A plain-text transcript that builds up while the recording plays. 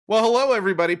Well, hello,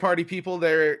 everybody, party people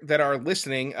there that are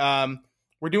listening.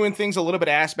 We're doing things a little bit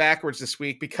ass backwards this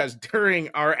week because during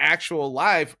our actual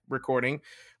live recording,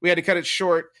 we had to cut it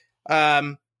short.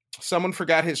 Someone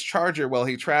forgot his charger while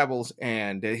he travels,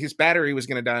 and his battery was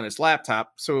going to die on his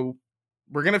laptop. So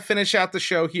we're going to finish out the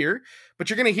show here, but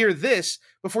you're going to hear this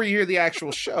before you hear the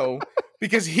actual show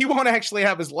because he won't actually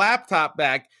have his laptop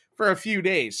back for a few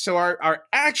days. So our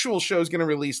actual show is going to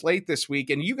release late this week,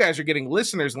 and you guys are getting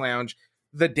Listeners Lounge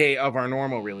the day of our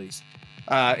normal release.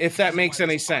 If that makes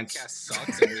any sense.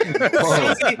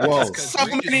 Whoa. So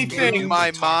many things.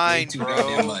 My mind,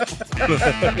 bro.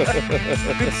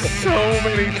 It's so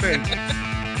many things.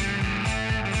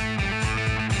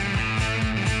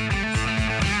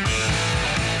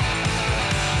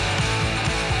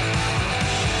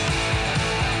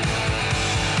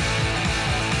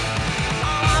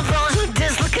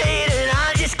 Dislocated,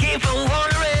 I just keep on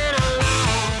wandering along.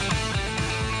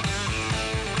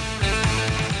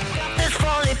 Got this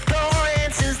fall lipped over,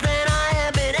 and since then I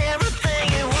have been everything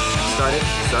you want. Start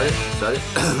it.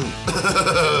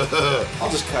 I'll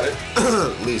just cut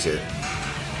it. Lee's here.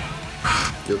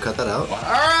 You'll cut that out? All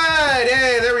right.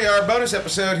 Hey, there we are. Bonus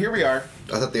episode. Here we are.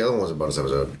 I thought the other one was a bonus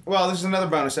episode. Well, this is another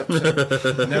bonus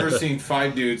episode. Never seen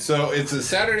Five Dudes. So it's a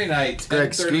Saturday night,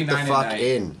 Greg, scoot the 10:39 fuck at night.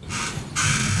 in.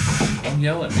 Don't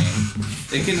yell at me.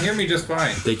 They can hear me just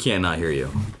fine. They cannot hear you.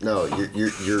 No,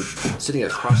 you're sitting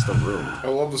across the room. I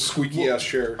love the squeaky ass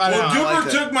chair. I know, Well, I Duper like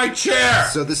that. took my chair.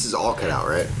 So this is all cut out,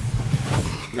 right?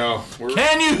 No, we're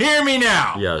Can you hear me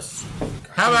now? Yes.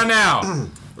 How about now?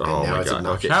 Oh now my it's god.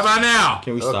 obnoxious. Okay. How about now?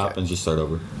 Can we stop Okay. and just start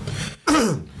over?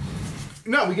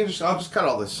 No, we can just. I'll just cut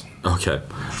all this. Okay.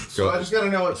 So I just got to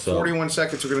know at So- 41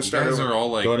 seconds we're going to You start guys over. are all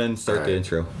like Go ahead and start the Alright.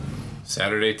 intro.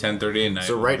 Saturday, 10:30 at night.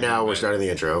 So right now we're starting the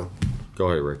intro. Go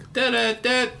ahead, Rick.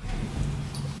 Da-da-da.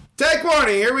 Take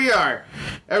warning. Here we are.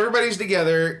 Everybody's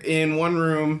together in one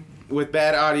room with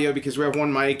bad audio because we have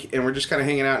one mic, and we're just kind of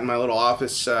hanging out in my little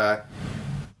office,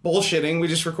 bullshitting. We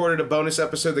just recorded a bonus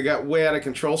episode that got way out of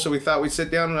control, so we thought we'd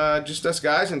sit down, just us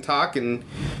guys, and talk and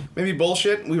maybe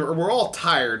bullshit. We're all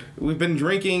tired. We've been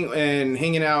drinking and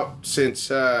hanging out since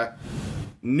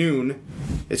noon.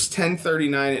 It's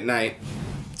 10:39 at night.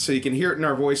 So you can hear it in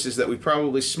our voices that we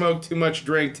probably smoked too much,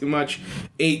 drank too much,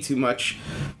 ate too much.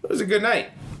 It was a good night.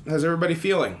 How's everybody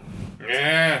feeling?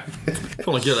 Yeah.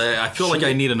 I feel like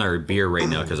I need another beer right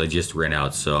now because I just ran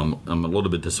out, so I'm a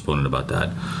little bit disappointed about that.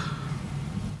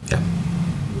 Yeah.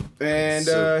 And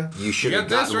So you should have got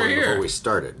this gotten right one here. before we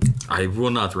started. I will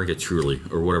not drink it truly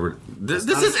or whatever. This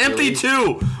not is empty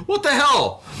Truly. too. What the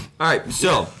hell? All right,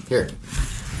 so Here,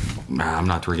 I'm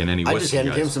not drinking any I whiskey. just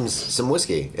handed him guys. some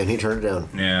whiskey, and he turned it down.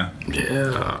 Yeah.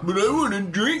 Yeah. But I want to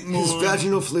drink more. His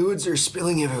vaginal fluids are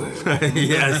spilling everywhere.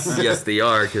 yes, they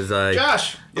are because I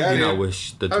Josh, do not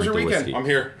wish to How's drink your the weekend? whiskey. I'm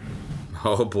here.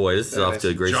 Oh boy, this is off to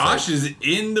a great Josh start. is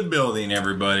in the building,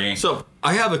 everybody. So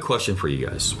I have a question for you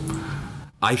guys.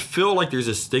 I feel like there's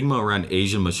a stigma around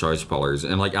Asian massage parlors,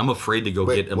 and like I'm afraid to go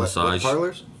Wait, get a what massage.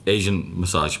 parlors? Asian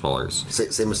massage parlors.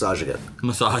 Say massage again.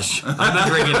 Massage. I've been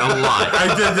drinking a lot.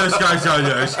 I did this, guys.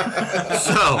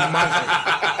 So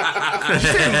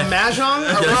Mahjong?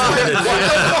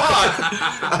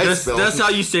 that's how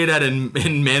you say that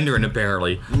in Mandarin,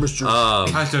 apparently. Mr.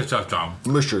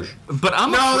 Mr. But I'm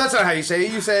No, that's not how you say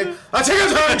it. You say, I take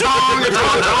a tong.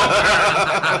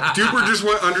 Duper just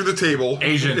went under the table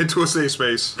Asian. into a safe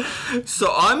space.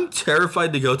 So I'm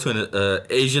terrified to go to an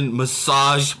Asian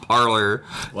massage parlor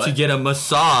to get a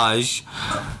massage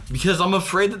because I'm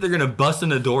afraid that they're gonna bust in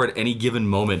the door at any given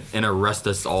moment and arrest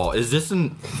us all. Is this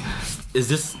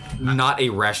not a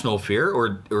rational fear,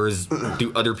 or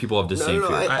do other people have the same No,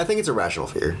 fear? I think it's a rational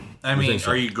fear. I mean, think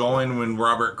so? are you going when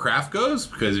Robert Kraft goes?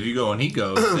 Because if you go when he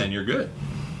goes, then you're good.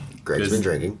 Greg's been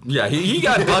drinking. Yeah, he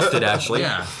got busted actually.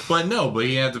 Yeah, but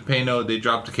he had to pay no. They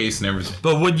dropped the case and everything.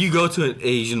 But would you go to an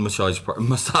Asian massage parlor?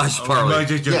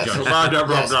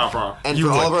 Yes. And You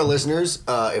for all would. of our listeners,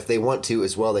 if they want to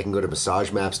as well, they can go to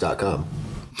massagemaps.com.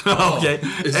 Okay.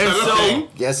 Is that a thing?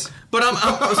 Yes. But I'm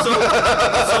so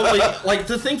like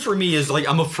the thing for me is like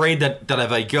I'm afraid that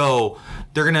if I go,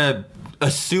 they're gonna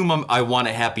assume I want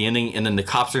a happy ending, and then the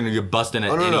cops are gonna get busted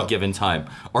at any given time.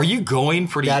 Are you going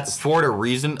for the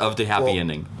reason of the happy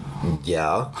ending?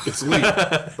 Yeah. It's legal.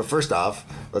 But first off,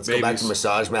 let's go back to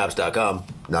massagemaps.com.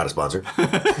 Not a sponsor.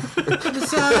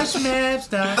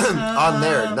 On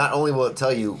there, not only will it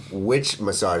tell you which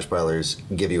massage parlors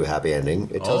give you a happy ending,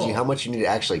 it tells you how much you need to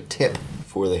actually tip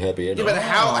for the happy ending. Yeah, but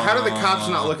how do the cops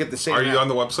not look at the same Are you map? on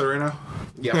the website right now?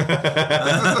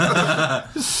 Yeah.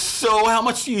 So how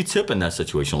much do you tip in that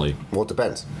situation, Lee? Well, it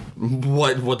depends.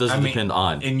 What does it depend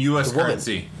on? In U.S. The woman.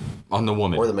 currency. On the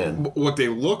woman. Or the man. What they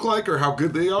look like or how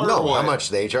good they are? No, or what? how much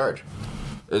they charge.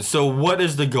 So what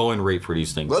is the going rate for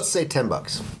these things? Let's say $10.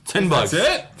 $10. That's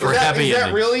it? For Is happy that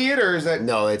ending. really it, or is that?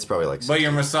 No, it's probably like... But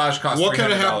your massage costs What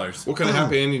kind of $300. what kind of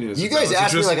happy ending is You it? guys Is it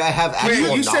asked me just- like I have actual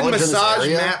Wait, you said knowledge in this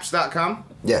area? massagemaps.com?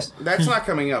 Yes. That's not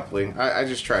coming up, Lee. I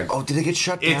just tried. Oh, did it get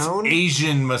shut It's down?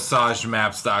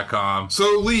 AsianMassageMaps.com.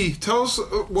 So Lee, tell us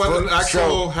what an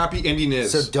actual happy ending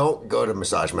is. So don't go to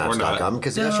massagemaps.com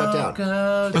because it got shut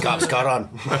down. The cops caught on.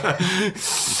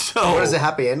 So, What is a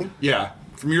happy ending? yeah,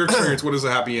 from your experience, what is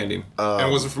a happy ending?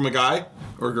 And was it from a guy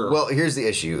or a girl? Well, here's the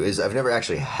issue: is I've never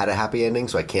actually had a happy ending,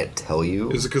 so I can't tell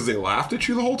you. is it because they laughed at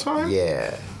you the whole time?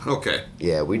 Yeah, Okay.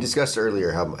 yeah. We discussed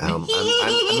earlier how I'm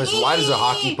as wide as a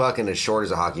hockey puck and as short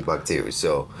as a hockey puck too.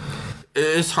 So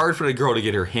it's hard for the girl to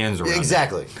get her hands around.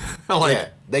 exactly. Like, Yeah,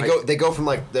 they go from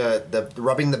like the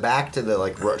rubbing the back to the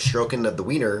like stroking of the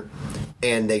wiener,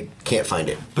 and they can't find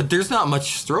it. But there's not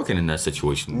much stroking in that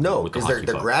situation. No, with the because they're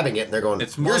hockey puck. grabbing it and they're going.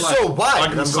 It's more You're like- so wide.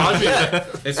 like and I'm going, massaging yeah.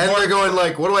 It's And more- they're going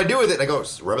like, what do I do with it? And I go,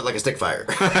 rub it like a stick fire.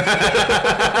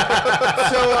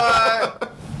 So,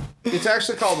 it's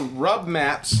actually called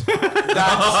rubmaps.ch.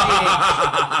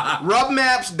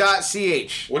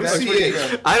 Rubmaps.ch. What is That's where you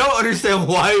CH? go. I don't understand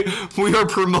why we are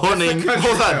promoting.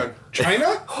 Hold on. China?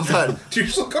 Hold on. Do you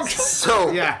just look up China?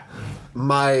 So Yeah.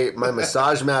 my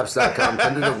massagemaps.com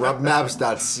turned into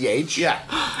rubmaps.ch. Yeah.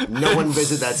 No one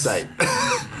visit that site.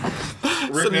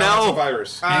 Right now- it's a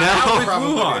virus. Now,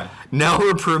 Wuhan. now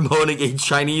we're promoting a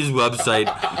Chinese website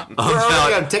We're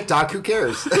already about on TikTok. Who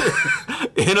cares?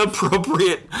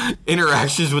 inappropriate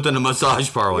interactions within a massage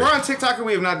parlor. We're on TikTok and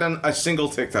we have not done a single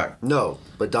TikTok. No,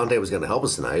 but Dante was going to help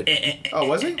us tonight. Oh,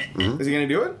 was he? Is he going to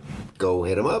do it? Go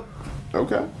hit him up.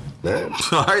 Okay. Yeah.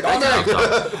 All right,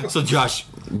 that's so Josh,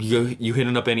 you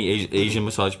hitting up any Asian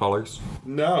massage parlors?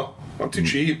 No, I'm too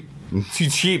cheap. Too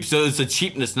cheap. So it's the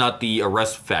cheapness, not the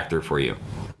arrest factor for you.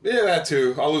 Yeah, that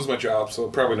too. I'll lose my job, so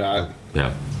probably not.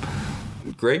 Yeah.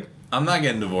 Greg? I'm not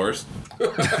getting divorced.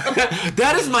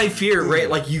 That is my fear, right?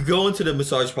 Like you go into the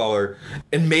massage parlor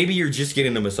and maybe you're just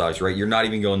getting the massage, right? You're not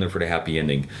even going there for the happy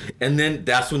ending. And then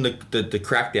that's when the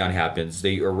crackdown happens.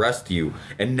 They arrest you.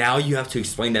 And now you have to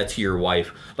explain that to your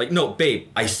wife. Like, no, babe,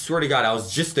 I swear to God, I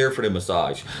was just there for the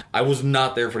massage. I was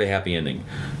not there for the happy ending.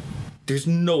 There's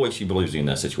no way she believes you in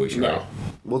that situation. No. Right?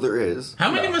 Well, there is. How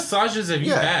many massages have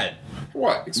you Yeah. had?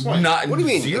 What? Explain. Not What do you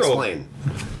mean? zero. Explain.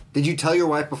 Did you tell your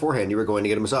wife beforehand you were going to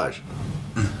get a massage?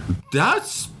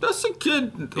 That's a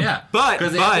good. Yeah. But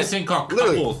Because they have this thing called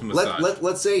Literally, couples massage.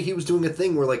 let's say he was doing a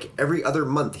thing where like every other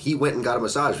month he went and got a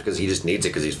massage because he just needs it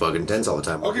because he's fucking tense all the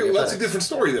time. Okay, well, that's a different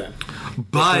story then. Can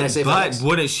I But say FedEx?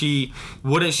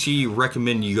 wouldn't she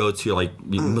recommend you go to like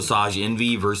Massage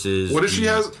Envy versus What if she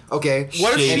has? Okay.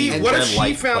 What if she And- what if red she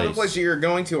light found the place. place that you're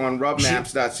going to on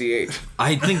rubmaps.ch?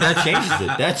 I think that changes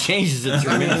it. That changes it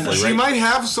tremendously, She right? might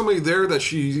have somebody there that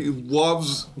she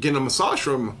loves getting a massage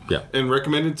from, Yeah. and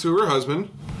recommend it to her husband.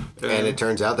 And it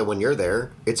turns out that when you're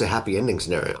there, it's a happy ending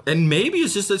scenario. And maybe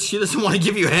it's just that she doesn't want to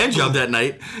give you a hand job that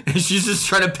night, and she's just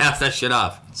trying to pass that shit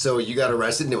off. So you got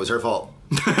arrested and it was her fault.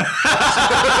 There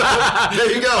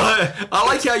you go. I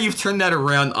like how you've turned that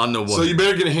around on the woman. So you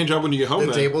better get a hand job when you get home. The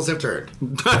then. tables have turned.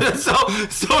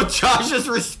 so Josh's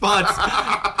response.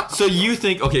 So you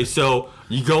think, okay, so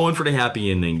you go in for the happy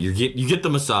ending, you get the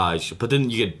massage, but then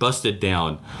you get busted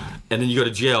down, and then you go to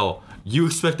jail. You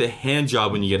expect a hand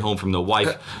job when you get home from the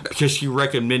wife because she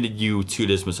recommended you to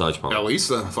this massage parlor. At least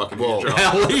a fucking hand job.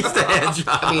 At least a hand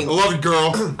job. I mean, I love you,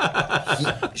 girl.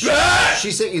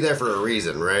 she sent you there for a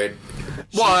reason, right?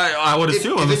 Well, I would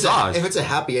assume a massage. If it's a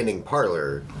happy ending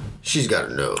parlor, she's got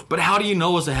to know. But how do you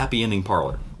know it's a happy ending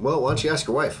parlor? Well, why don't you ask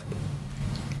your wife?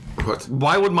 What?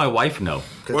 Why would my wife know?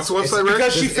 What's the website, Rick?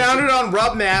 Because she found it on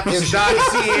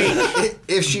rubmaps.ch.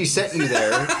 If she sent you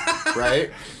there,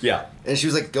 right? Yeah. And she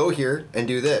was like, "Go here and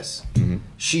do this."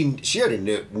 She already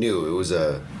knew it was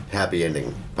a happy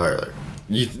ending parlor.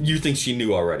 You think she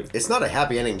knew already? It's not a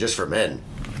happy ending just for men.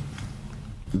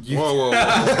 Whoa.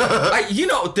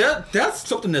 That's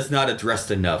something that's not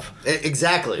addressed enough.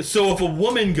 Exactly. So if a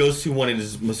woman goes to one of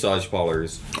these massage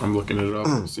parlors, I'm looking it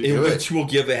up. See. in Do it. which will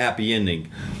give a happy ending,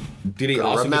 do they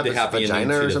also give the happy ending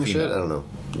vagina to or the some female? shit? I don't know.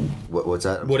 What's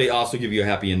that? Will they also give you a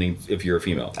happy ending if you're a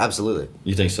female? Absolutely.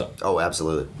 You think so? Oh,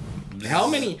 absolutely. How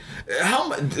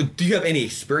do you have any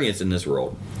experience in this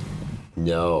world?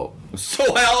 No,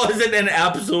 So how is it an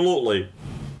absolutely?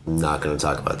 I'm not going to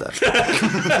talk about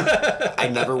that. I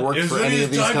never worked for any of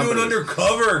these companies.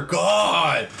 undercover.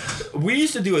 God. We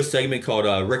used to do a segment called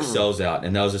Rick Sells Out,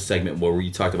 and that was a segment where we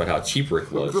talked about how cheap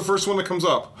Rick Look was. at the first one that comes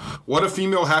up. What a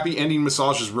female happy ending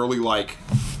massage is really like.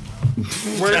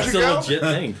 Where'd That's you a go? legit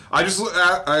thing.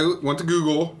 I went to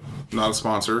Google, not a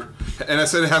sponsor, and I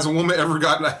said, has a woman ever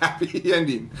gotten a happy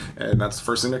ending? And that's the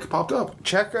first thing that popped up.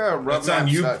 Check That's on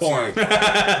you porn.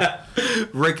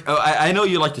 Rick, I know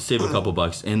you like to save a couple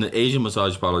bucks, and the Asian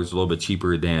massage parlor is a little bit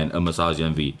cheaper than a Massage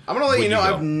Envy. I'm gonna let Would you know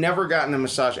go? I've never gotten a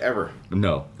massage ever.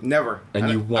 No. Never. And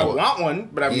you I won't. want one,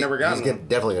 but I've never gotten He's one.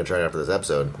 definitely gonna try it after this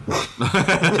episode.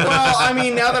 Well, I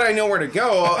mean, now that I know where to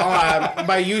go,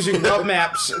 by using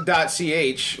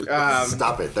rubmaps.ch.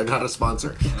 Stop it! They're not a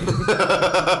sponsor.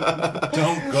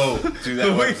 Don't go to that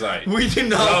website. We do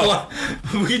not want.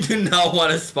 We do not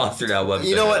want to sponsor that website.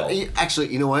 You know at all. what? Actually,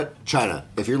 you know what? China,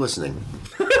 if you're listening,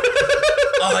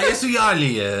 Yes, we are,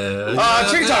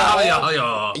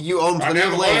 you own plenty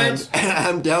of land, and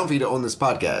I'm down for you to own this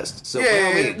podcast. So by all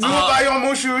Yeah, means, you buy your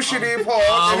mushu shitty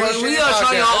pork. we are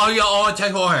trying to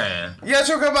take our hand. Yes,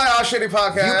 you can buy our shitty you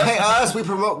podcast. pay us, we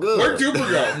promote good. Where'd Duper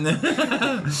go?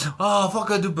 Oh, fuck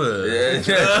a duper.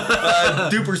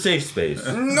 Duper safe space.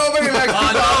 Nobody likes to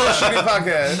buy our shitty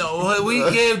podcast. No, we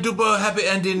gave Duper a happy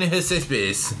ending in his safe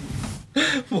space.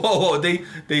 Whoa, they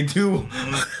do.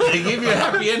 They gave you a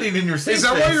happy ending in your safe Is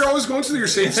that space. why you're always going to your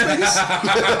safe space?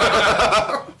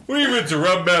 We went to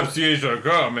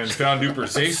rubmaps.ch.com and found Duper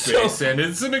Safe Space, and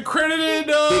it's an accredited.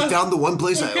 They found the one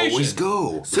place I location. always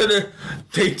go. So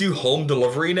they do home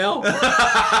delivery now.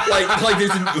 like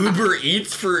there's an Uber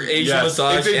Eats for Asian Yes.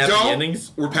 massage If they happy don't,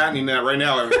 endings. we're patenting that right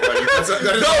now, everybody. That is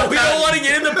No, we don't want to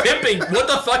get into pimping. What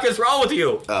the fuck is wrong with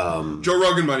you? Joe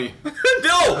Rogan money.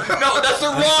 No, that's the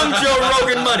wrong Joe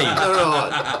Rogan money.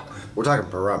 No. We're talking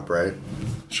per rump, right?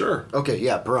 Sure. Okay,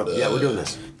 yeah, per rump. Yeah, we're doing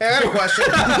this. Hey, I got a question.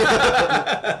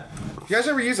 You guys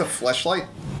ever use a fleshlight?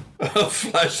 A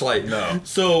flashlight. No.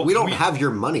 So We don't have your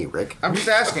money, Rick. I'm just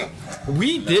asking.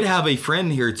 we did have a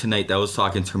friend here tonight that was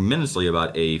talking tremendously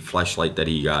about a flashlight that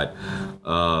he got,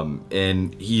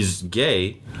 and he's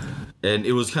gay. And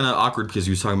it was kind of awkward because he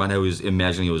was talking about how he was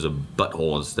imagining it was a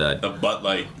butthole instead. A butt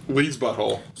light. Lee's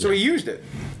butthole. So he used it.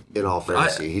 In all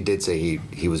fairness, he did say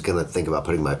he was going to think about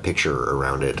putting my picture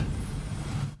around it.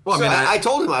 Well, So I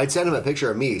told him I'd send him a picture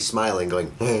of me smiling,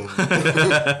 going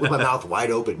with my mouth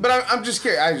wide open. But I'm just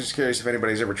curious. I'm just curious if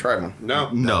anybody's ever tried one. No.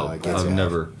 no, I can't I've say I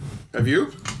never. Have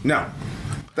you? No.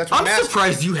 That's what I'm asking.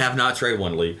 surprised you have not tried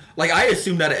one, Lee. Like I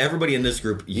assume that everybody in this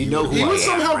group, You know who He I would am,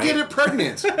 somehow right? get it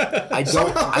pregnant. I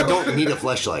don't need a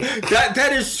fleshlight.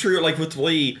 that is true. Like with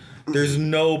Lee, there's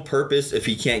no purpose if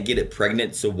he can't get it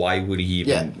pregnant. So why would he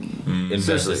even invest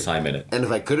Seriously. his time in it? And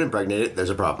if I could impregnate it, there's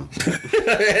a problem.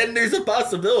 And there's a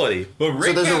possibility. But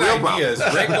Rick there's a had real ideas.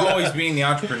 Rick always being the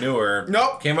entrepreneur.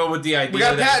 Nope. Came up with the idea. We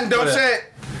got a patent. Don't say it.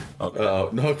 Oh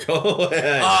no, go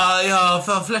ahead.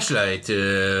 Flashlight.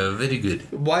 Very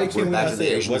good. Why can't we back not to the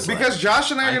say it? Asian What's side. Because Josh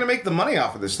and I are going to make the money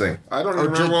off of this thing. I don't even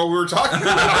remember what we were talking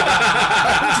about.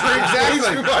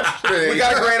 Exactly. Too much We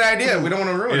got a great idea. We don't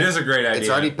want to ruin It it. is a great idea. It's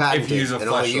already If patented, you use a and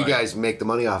only you flashlight. guys make the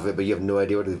money off of it, but you have no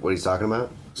idea what he's talking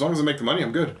about. As long as I make the money,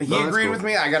 I'm good. He No, that's agreed cool. with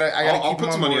me. I gotta I'll keep put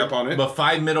him some on money board. up on it. But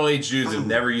 5 middle-aged dudes have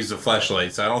never used a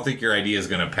flashlight, so I don't think your idea is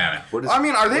going to pan out. What is- I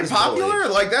mean, are they what is popular?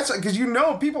 middle-aged? Like that's because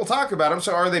people talk about them.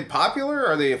 So are they popular?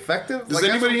 Are they effective? Does Like,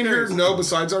 that's anybody what in I'm here curious. know,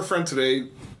 besides our friend today,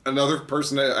 another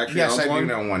person that actually Yes, owns I one? do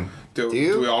know one. Do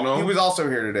you? do we all know? He was also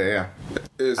here today. Yeah,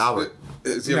 Albert.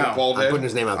 Is he have No, a bald I'm head? putting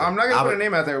his name out there. I'm not gonna put Albert. a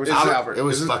name out there. It was Albert. Albert. It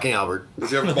was Is it- fucking Albert. Does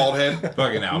he have a bald head?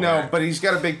 Fucking Albert. No, but he's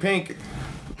got a big pink.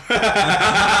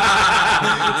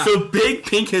 So Big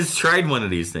Pink has tried one of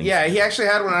these things. Yeah, he actually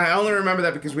had one. And I only remember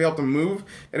that because we helped him move,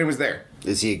 and it was there.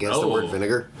 Is he against the word Oh.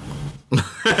 vinegar?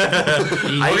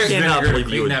 I cannot believe you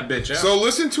clean would. that bitch out. So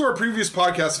listen to our previous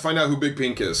podcast to find out who Big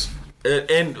Pink is.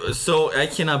 And so I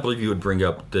cannot believe you would bring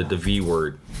up the V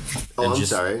word. Oh, and I'm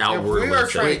just sorry. Outwardly we are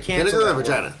say- trying to cancel Vinegar or that word.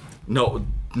 vagina? No,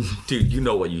 dude, you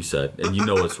know what you said, and you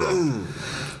know what's wrong.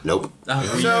 Nope.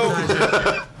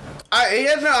 So,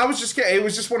 I was just kidding. It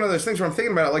was just one of those things where I'm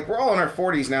thinking about it. Like we're all in our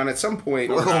 40s now, and at some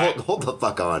point, Hold the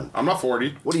fuck on. I'm not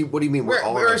 40. What do you mean we're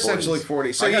all in we're our essentially 40s?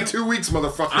 40. So I you, got 2 weeks,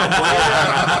 motherfucker.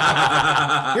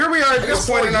 here we are at this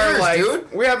point in our 4 years, life.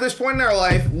 dude. We have this point in our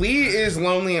life. Lee is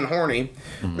lonely and horny.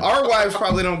 Our wives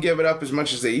probably don't give it up as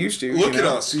much as they used to. Look you at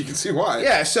know? us, so you can see why.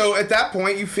 Yeah, so at that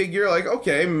point you figure like,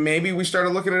 okay, maybe we started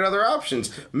looking at other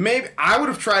options. Maybe I would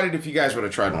have tried it if you guys would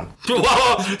have tried one.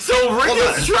 Whoa, so Rick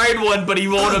has tried one, but he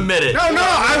won't admit it. No,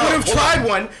 I would have tried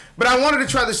one. but I wanted to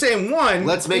try the same one.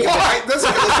 Let's make it. Why? Let's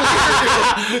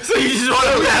So you just want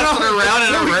to pass it around in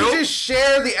so a we room? can just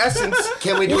share the essence.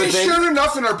 Can we do a We thing? shared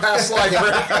enough in our past life.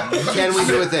 Can we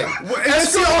do a thing?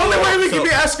 It's the only way we can be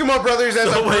Eskimo brothers as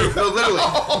a group. No, literally.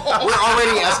 We're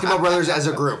already Eskimo brothers as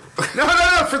a group. No,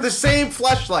 for the same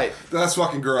fleshlight. That's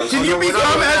fucking gross. Can you we're not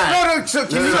become doing that. no, so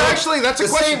can No, you no. actually? That's a The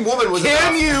question. same woman was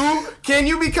Can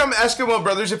you become Eskimo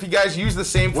brothers if you guys use the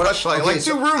same fleshlight, Okay, like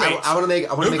so two roommates? I want to make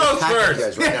Who a goes pact with first? you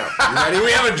guys right now. You ready? Do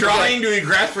we have a drawing? Do we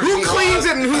grasp for Who cleans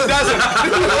it and who doesn't?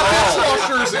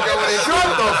 Dishwashers and going in.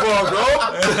 Shut the fuck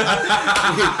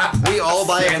up. We all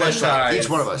buy a Sanitize. fleshlight. Each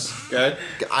one of us. Okay.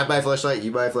 I buy a fleshlight.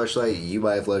 You buy a fleshlight. You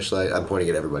buy a fleshlight. I'm pointing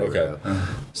at everybody. Okay. Right now.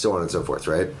 So on and so forth,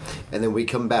 right? And then we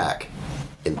come back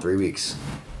in 3 weeks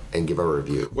and give our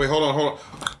review. Wait, hold on.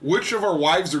 Which of our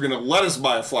wives are going to let us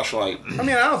buy a fleshlight? I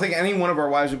mean, I don't think any one of our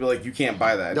wives would be like, "You can't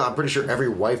buy that." No, I'm pretty sure every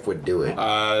wife would do it. You're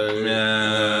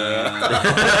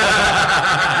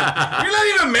not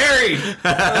even married.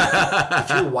 If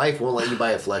your wife won't let you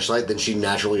buy a fleshlight, then she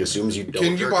naturally assumes you don't.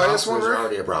 Can you jerk buy off, us so one, there's Rick?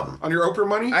 already a problem. On your Oprah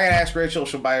money? I gotta ask Rachel.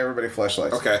 She'll buy everybody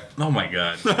fleshlights. Okay. Oh my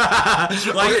god. Then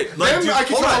I can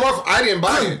tell my wife I didn't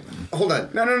buy it. Hold on.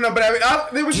 No. But I mean,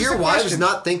 there was Do just your a wives question.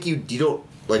 not think you don't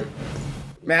like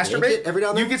masturbate Make it every now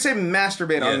and then? You could say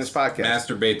masturbate on this podcast.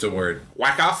 Masturbate's a word.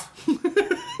 Whack off.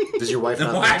 Does your wife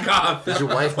not Whack off. Does your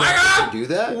wife Whack not off. do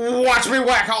that? Watch me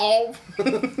whack off.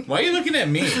 Why are you looking at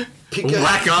me? Because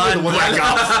Whack on, whack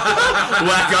off.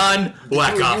 Whack on,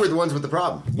 whack you off. were the ones with the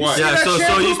problem. What? Yeah, That so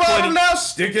shampoo he's bottle pointing. now,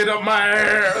 stick it up my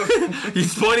ass.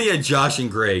 He's pointing at Josh and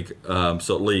Greg.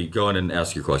 So Lee, go on and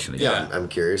ask your question again. I'm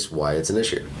curious why it's an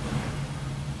issue.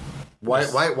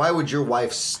 Why would your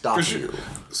wife stop Because you?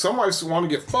 some wives want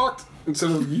to get fucked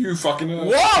instead of you fucking.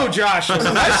 Whoa, Josh. This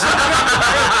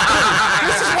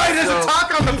is why he doesn't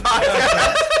talk on the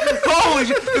podcast. Holy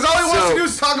shit. Because all he wants to do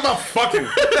is talk about fucking.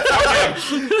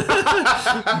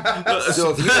 So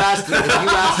if you asked your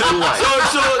wife,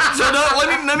 So no,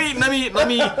 let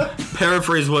me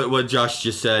paraphrase what Josh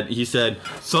just said. He said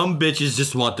some bitches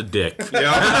just want the dick.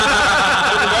 Yeah.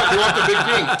 You want the big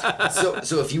thing.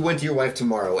 so if you went to your wife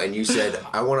tomorrow and you said,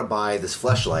 "I want to buy this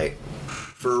fleshlight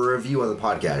for a review on the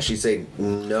podcast," she'd say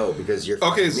no because you're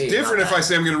Okay, it's me, different not if I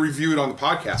say I'm going to review it on the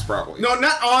podcast properly. No,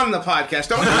 not on the podcast.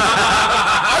 Don't You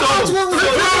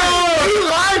you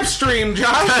live stream,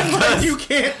 Josh. Like, you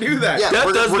can't do that. Yeah, That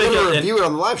we're does going make to it- review it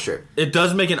on the live stream. It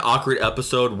does make an awkward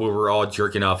episode where we're all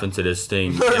jerking off into this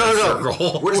thing in a No.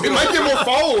 circle. We're just It might get more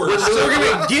followers. So we're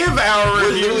going to give our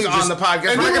reviews literally on just- the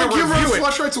podcast. And We're then not we'll going to give review our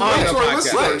it fleshlights on away the to our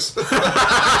podcast. listeners.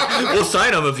 We'll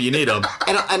sign them if you need them.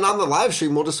 And on the live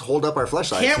stream, we'll just hold up our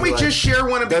fleshlights. Can't and we be just share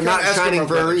one and They're become not Eskimo shining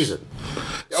for a brothers? reason.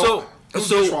 So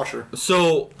dishwasher.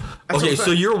 okay,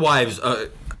 so your wives.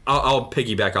 I'll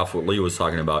piggyback off what Lee was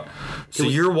talking about. So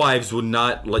your wives would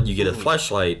not let you get a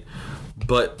fleshlight,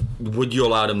 but would you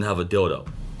allow them to have a dildo?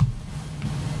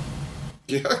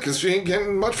 Yeah, because she ain't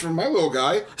getting much from my little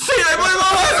guy. See, we were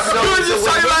just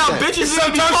talking about how bitches need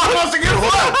to be supposed to get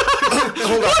one.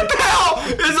 What the hell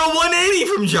is a 180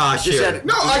 from Josh Just here? said-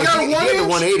 No, I got a He 1 had the inch.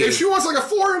 180. If she wants like a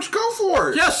 4 inch, go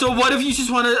for it. Yeah, so what if you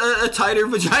just want a tighter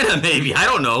vagina? Maybe I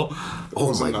don't know.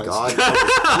 Oh my nice. god.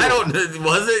 I don't.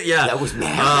 Was it? Yeah. That was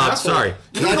nasty. Sorry.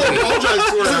 You can apologize to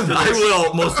her after I this.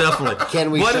 will most definitely.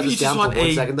 Can we What shut if you this just down want for 1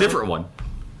 a second, though? different one?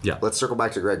 Yeah. Let's circle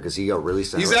back to Greg because he got really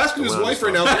sad. He's asking his wife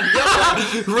right now. He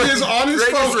is on his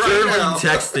Greg phone is right currently now.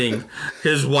 texting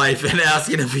his wife and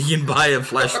asking if he can buy a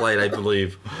fleshlight, I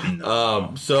believe.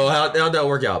 So how'd that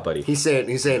work out, buddy? He's saying,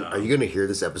 are you going to hear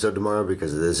this episode tomorrow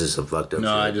because this is some fucked up No,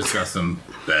 shit? I just got some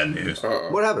bad news.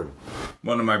 What happened?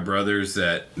 One of my brothers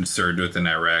that served with in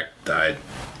Iraq died.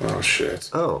 Oh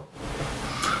shit. Oh.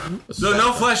 So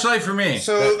no flashlight for me.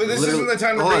 So this isn't the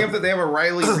time to Hold bring on. up that they have a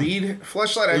Riley Reid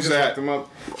fleshlight. I Who's just that? looked them up.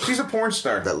 She's a porn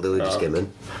star. That literally just came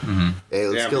in. Hey,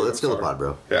 let's Damn, kill the I'm pod,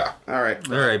 bro. Yeah. All right.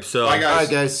 All right, so Bye, All guys. right,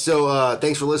 guys. So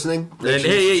thanks for listening. Make and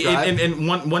sure you hey, subscribe.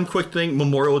 and one quick thing,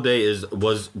 Memorial Day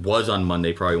was on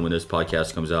Monday, probably when this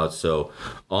podcast comes out. So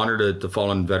honor the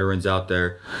fallen veterans out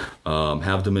there.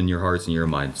 Have them in your hearts and your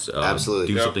minds. Absolutely.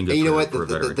 Do something good And you know for, what? for a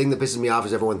The veteran. thing that pisses me off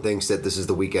is everyone thinks that this is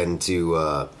the weekend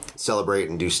to celebrate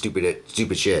and do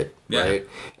stupid shit, Yeah. right?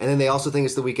 And then they also think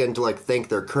it's the weekend to like thank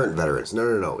their current veterans.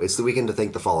 No. It's the weekend to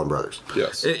thank the fallen brothers.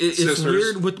 Yes. It's Sisters.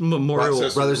 weird with Memorial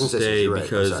Sisters. Brothers and sisters, Day you're right, I'm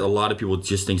because sorry. a lot of people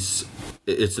just think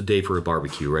it's a day for a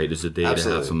barbecue, right? It's a day to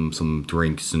Absolutely. have some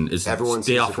drinks and it's Everyone a day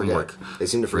seems off to from forget. work. They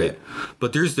seem to forget. Right.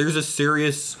 But there's a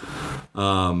serious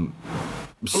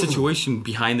situation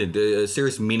behind it, a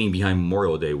serious meaning behind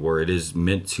Memorial Day, where it is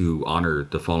meant to honor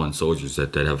the fallen soldiers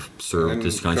that have served And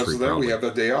this because country of that, proudly. we have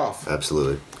that day off.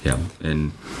 Absolutely. Yeah,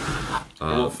 and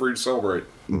We're free to celebrate.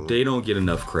 they don't get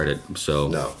enough credit. So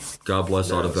No. God bless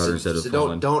all the veterans that have So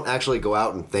fallen. don't actually go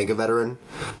out and thank a veteran,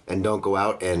 and don't go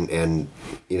out and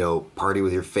party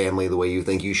with your family the way you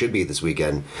think you should be this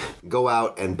weekend. Go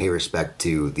out and pay respect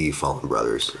to the fallen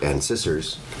brothers and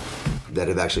sisters that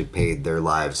have actually paid their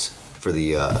lives for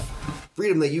the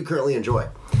freedom that you currently enjoy.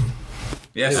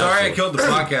 Yeah, sorry I killed the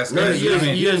podcast. No, guys. you I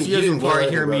mean, You guys didn't will probably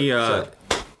kill hear me. anyone,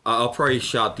 I'll probably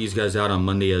shout these guys out on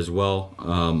Monday as well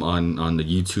on the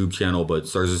YouTube channel. But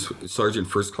Sergeant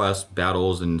First Class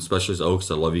Battles and Specialist Oaks,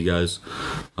 I love you guys.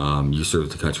 You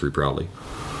served the country proudly.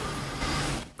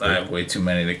 I have way too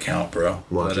many to count, bro.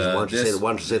 Why don't you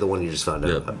say the one you just found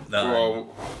out?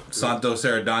 Well, Santos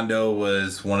Arredondo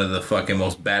was one of the fucking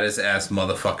most baddest ass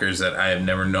motherfuckers that I have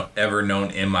never ever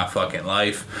known in my fucking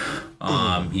life.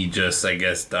 He just, I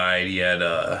guess, died. He had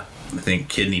I think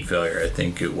kidney failure. I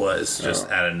think it was just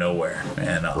out of nowhere.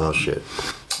 And Well, shit.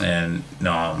 and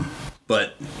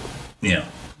but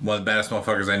one of the baddest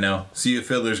motherfuckers I know. See you at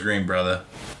Fiddler's Green, brother.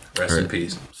 Rest in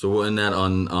peace. So we'll end that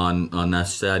on that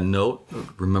sad note.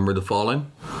 Remember the fallen.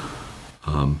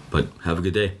 But have a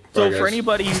good day. So Bye, for guys.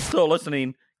 anybody who's still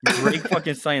listening, Drake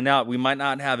fucking signed out. We might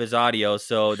not have his audio,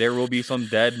 so there will be some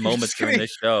dead moments during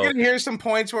this show. You can hear some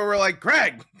points where we're like,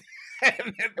 Greg. And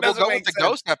it We'll doesn't go make with the sense.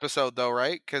 ghost episode though,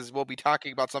 right? Because we'll be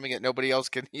talking about something that nobody else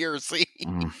can hear or see.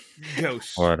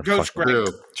 Ghost. What a Ghost fuck- Greg.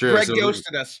 True. Greg So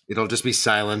ghosted us. it'll just be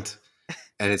silent,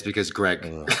 and it's because Greg.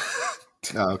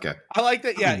 Oh, okay. I like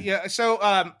that. Yeah. So,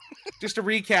 just to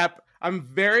recap, I'm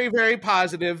very, very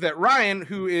positive that Ryan,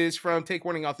 who is from Take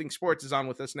Warning All Things Sports, is on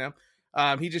with us now.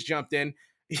 He just jumped in.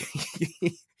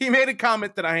 He made a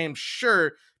comment that I am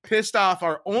sure pissed off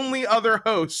our only other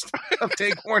host of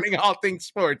Take Warning All Things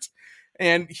Sports.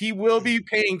 And he will be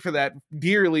paying for that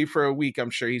dearly for a week,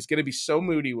 I'm sure. He's going to be so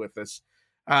moody with us.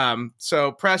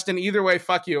 So, Preston, either way,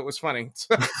 fuck you. It was funny.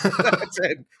 So, that's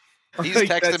it. He's Like,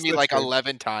 texted that's me the like truth.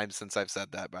 11 times since I've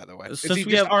said that, by the way. Is Since he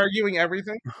we just have, arguing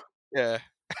everything? Yeah.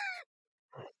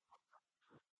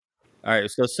 all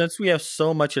right, so since we have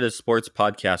so much of the sports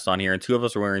podcast on here, and two of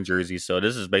us are wearing jerseys, so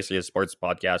this is basically a sports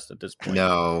podcast at this point.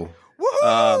 No,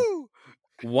 Woohoo!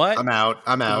 What? I'm out. What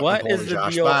I'm is pulling the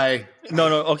Josh. deal? Bye. No.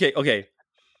 Okay.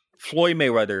 Floyd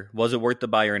Mayweather, was it worth the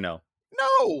buy or no?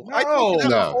 No, I told you that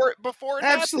No. before it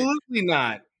happened. Absolutely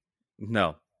not.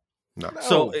 No. No.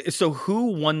 So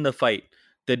who won the fight?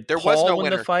 Did There was Paul no win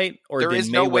winner. the fight, or There did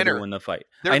is no Mayweather winner. win the fight?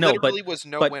 There I know, but literally was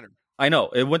no but- winner. I know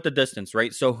it went the distance,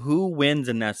 right? So who wins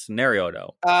in that scenario,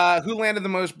 though? Who landed the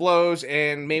most blows,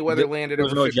 and Mayweather landed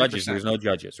There's over no 50%. judges. There's no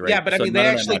judges, right? Yeah, but I So mean, none they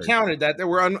of that actually matters. counted that. There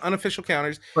were unofficial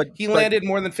counters. But He landed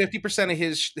more than 50% of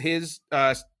his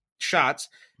shots,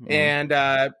 Mhm.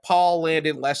 and Paul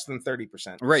landed less than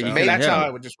 30%. Right, So you can- that's yeah. how I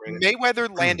would just rate it. Mayweather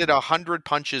landed 100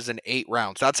 punches in 8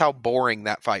 rounds. That's how boring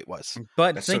that fight was.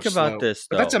 But That's think so about slow. this,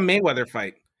 though. But that's a Mayweather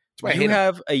fight. That's why I hate You him.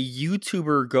 have a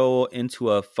YouTuber go into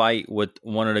a fight with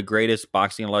one of the greatest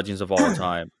boxing legends of all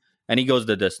time, and he goes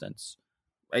the distance.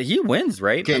 He wins,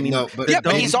 right? Okay, no, but Yeah,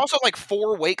 but don't- he's also like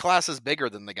 4 weight classes bigger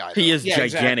than the guy. he though. is Yeah,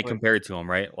 gigantic exactly. compared to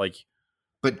him, right? Like,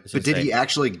 but It's did he insane.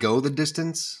 actually go the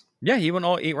distance? yeah, he went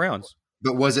all 8 rounds.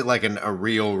 But was it like a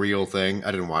real thing?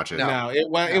 I didn't watch it. No, it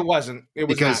wasn't. It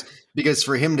was because not. because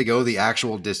for him to go the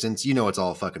actual distance, it's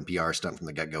all a fucking PR stunt from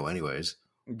the get go, anyways.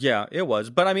 Yeah, it was.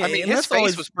 But I mean, and his that's face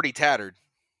always was pretty tattered.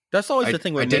 that's always I, the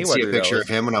thing I with did Mayweather. see a picture though, of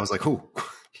him, and I was like, "Ooh,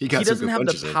 he got he some doesn't good have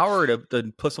punches the in." power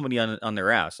to put somebody on their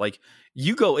ass. Like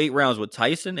you go 8 rounds with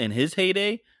Tyson in his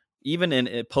heyday, even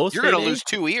in post. You're going to lose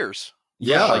 2 ears.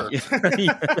 Yeah. Like,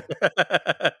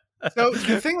 So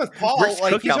the thing with Paul, Rick's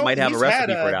like Cookout might have a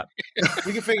recipe for that.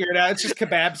 We can figure it out. It's just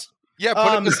kebabs. Yeah,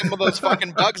 put him with Um, some of those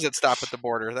fucking bugs that stop at the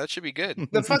border. That should be good.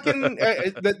 The fucking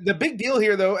the big deal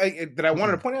here, though, that I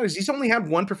wanted to point out is he's only had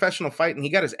one professional fight, and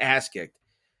he got his ass kicked.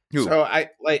 Who? So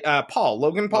I like Paul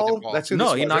Logan Paul. Logan Paul. That's who. No,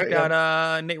 this he was, knocked right?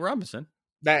 out Nate Robinson.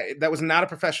 That was not a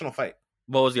professional fight.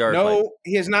 What was the other No, fight?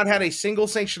 he has not had a single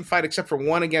sanctioned fight except for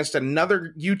one against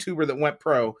another YouTuber that went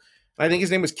pro. I think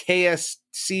his name was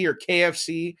KSC or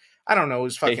KFC. I don't know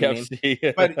his fucking name,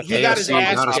 KFC. but he got his KFC,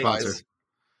 ass not a kicked. sponsor.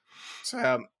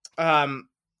 So,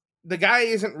 the guy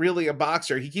isn't really a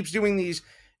boxer. He keeps doing these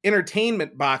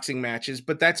entertainment boxing matches,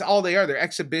 but that's all they are. They're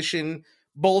exhibition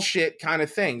bullshit kind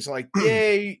of things. Like,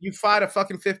 yay, you fought a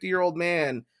fucking 50-year-old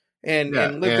man and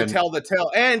live to tell the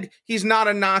tale. And he's not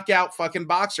a knockout fucking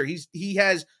boxer. He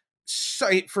has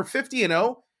for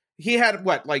 50-0, he had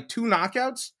what, like 2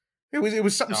 knockouts? It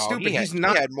was something No, stupid. he He's had,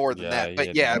 not. he had more than Yeah, that. he But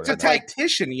had yeah, more It's a than that.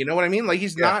 tactician. You know what I mean? Like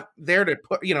he's not there to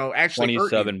put. Actually hurt you.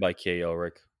 27 by KO,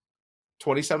 Rick.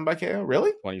 27 by KO.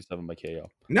 Really? 27 by KO.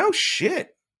 No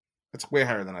shit. That's way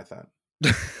higher than I thought.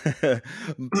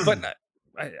 But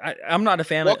I'm not a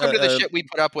fan welcome of to the shit we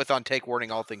put up with on Take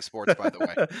Warning All Things Sports, by the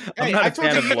way. I'm Hey, not I a told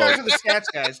fan you, of you blow. guys are the stats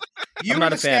guys. You I'm are not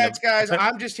the a fan of- stats guys.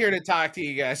 I'm just here to talk to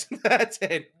you guys. That's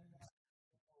it.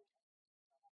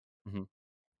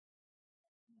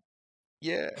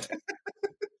 Yeah.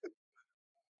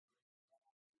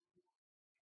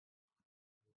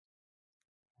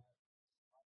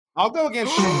 I'll go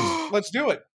against Shins. Let's do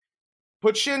it.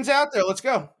 Put Shins out there. Let's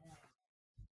go.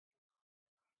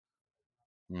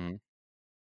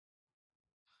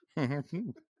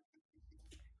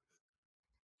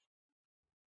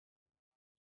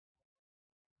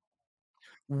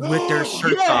 With their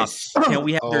shirts Yes! off. Can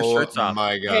we have their shirts off?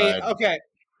 my god. Hey, okay.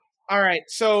 All right.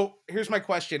 So here's my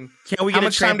question. Can we How get a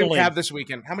much time do we trampoline? have this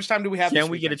weekend? How much time do we have this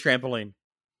Can we get a weekend? trampoline?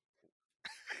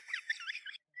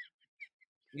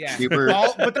 Yeah. Super-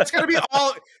 But that's going to be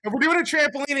all. If we're doing a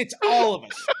trampoline, it's all of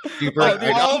us. Super- Oh, dude,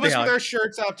 all I'll of us be with on. our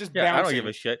shirts off, just Yeah, bouncing. I don't give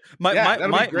a shit. My Yeah, my that'll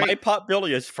be my, great. my pot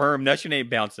Billy is firm. That shit ain't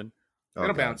bouncing. Oh,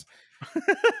 It'll God. bounce.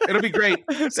 It'll be great.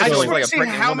 I That's just like want a to see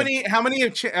pregnant how woman. many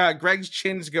of Greg's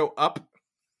chins go up,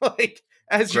 like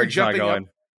as Greg's you're not jumping up. going.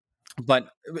 But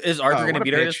is Arthur Oh, going what to a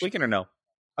be there this bitch. weekend or no?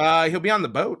 He'll be on the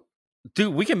boat.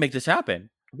 Dude, we can make this happen.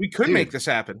 We could Dude. make this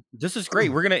happen. This is great.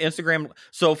 We're gonna Instagram.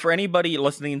 So for anybody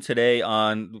listening today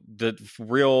on the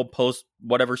real post,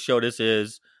 whatever show this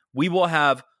is, we will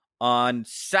have on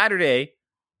Saturday,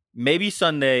 maybe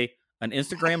Sunday, an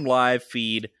Instagram live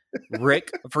feed.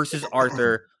 Rick versus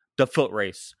Arthur, the foot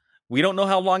race. We don't know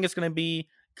how long it's gonna be.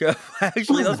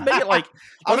 Actually, let's make it like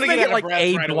I'm let's gonna make get it out like of breath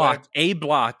a right block, away. a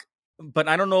block. But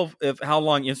I don't know if how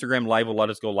long Instagram live will let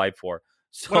us go live for.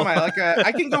 So What am I like?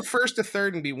 I can go first to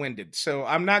third and be winded, so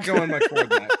I'm not going much more than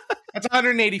that. That's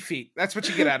 180 feet. That's what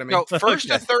you get out of me. No, first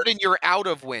to third and you're out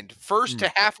of wind. First to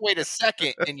halfway to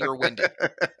second and you're winded.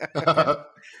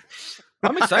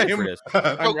 I'm excited for this.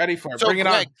 I'm ready for it. So, Bring it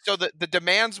on. Greg, so the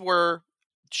demands were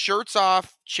shirts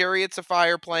off, Chariots of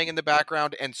Fire playing in the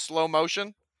background, and slow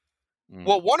motion.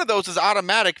 Well, one of those is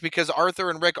automatic because Arthur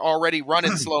and Rick already run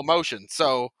in slow motion,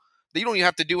 so you don't even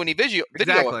have to do any video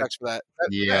Exactly. effects for that.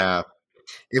 Yeah.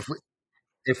 If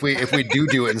we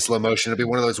do it in slow motion, it'll be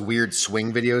one of those weird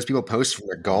swing videos people post from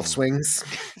their golf swings.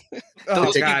 Oh,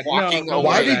 They'll take God, you walking no,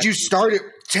 Why away. did you start it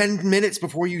 10 minutes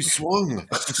before you swung?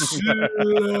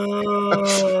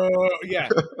 Yeah,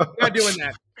 not doing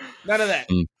that. None of that.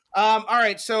 All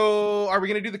right. So, are we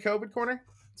going to do the COVID corner?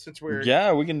 Since we're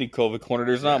Yeah, we can do COVID corner.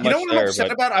 There's not You much know what I'm there, upset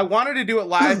but about? I wanted to do it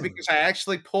live because I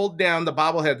actually pulled down the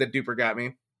bobblehead that Duper got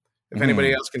me. If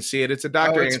anybody else can see it, it's a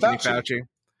Dr. it's Anthony Fauci. Fauci.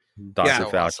 Dr. Yeah.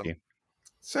 Fauci. Awesome.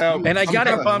 So, And I I'm got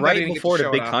kinda it bummed I right didn't get to before the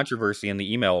show big it off. controversy in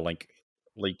the email link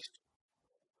leaked.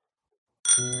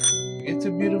 It's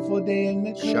a beautiful day in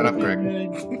the Shut up, Greg.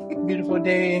 COVID. Beautiful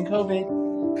day in COVID.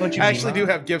 Won't you I be actually do mine?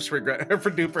 have gifts for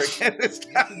Duper again. This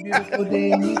time. Beautiful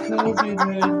day in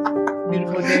COVID.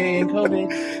 Beautiful day in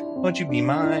COVID. Won't you be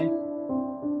mine?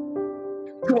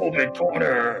 COVID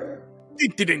corner.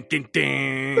 Ding, ding, ding,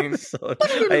 ding. So,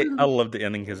 I love the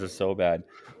ending because it's so bad.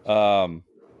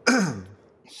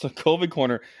 So COVID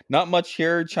corner. Not much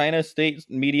here. China state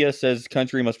media says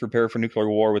country must prepare for nuclear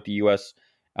war with the U.S.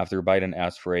 after Biden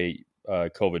asked for a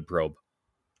COVID probe.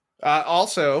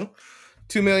 Also,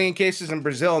 2 million cases in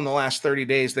Brazil in the last 30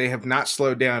 days. They have not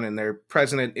slowed down, and their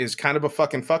president is kind of a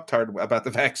fucking fucktard about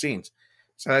the vaccines.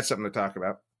 So that's something to talk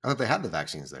about. I thought they had the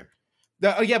vaccines there.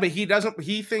 Yeah, but he doesn't.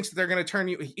 He thinks that they're going to turn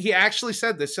you. He actually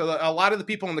said this. So a lot of the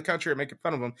people in the country are making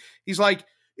fun of him. He's like,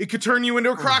 it could turn you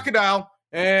into a crocodile,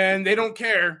 and they don't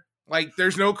care. Like,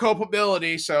 there's no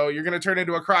culpability, so you're going to turn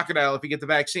into a crocodile if you get the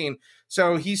vaccine.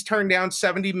 So he's turned down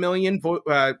 70 million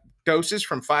doses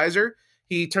from Pfizer.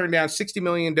 He turned down 60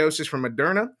 million doses from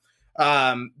Moderna.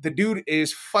 The dude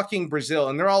is fucking Brazil,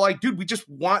 and they're all like, dude, we just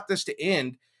want this to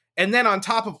end. And then on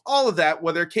top of all of that,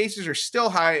 while their cases are still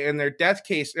high and their death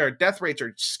rates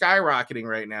are skyrocketing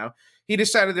right now, he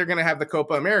decided they're going to have the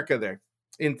Copa America there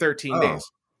in 13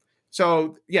 days.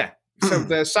 So yeah, so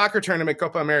the soccer tournament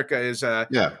Copa America is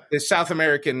the South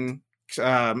American,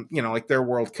 like their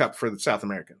World Cup for the South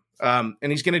American, and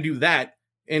he's going to do that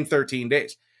in 13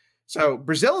 days. So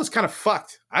Brazil is kind of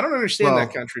fucked. I don't understand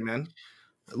that country, man.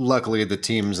 Luckily, the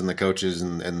teams and the coaches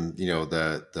and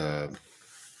the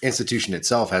institution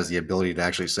itself has the ability to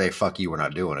actually say, fuck you, we're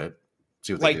not doing it.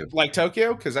 See what they do. Like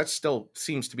Tokyo, because that still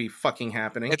seems to be fucking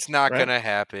happening. It's not right? going to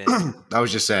happen. I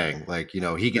was just saying,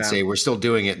 he could say, we're still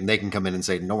doing it, and they can come in and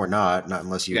say, no, we're not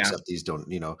unless you accept these,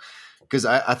 because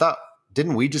I thought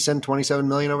Didn't we just send 27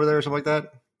 million over there or something like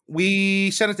that?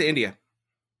 We sent it to India.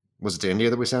 Was it to India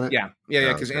that we sent it? Yeah.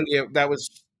 Oh, Because okay. India, that was.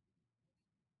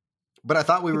 But I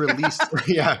thought we released.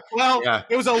 Yeah. Well, Yeah.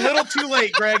 it was a little too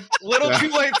late, Greg. Little too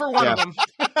late for one of them.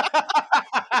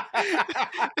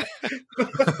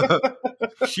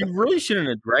 She really shouldn't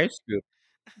have dry scoop.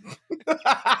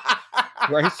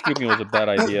 Dry scooping was a bad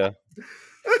idea.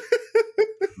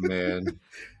 Man.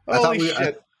 Holy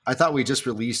shit. I thought we just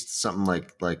released something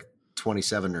like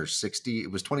 27 or 60.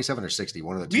 It was 27 or 60.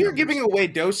 One of the two. We are numbers. giving away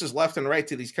doses left and right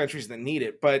to these countries that need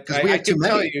it, but 'Cause we I had too can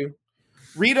tell many. you,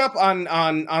 read up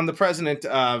on the president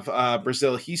of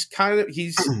Brazil. He's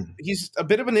he's a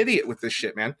bit of an idiot with this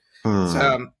shit, man.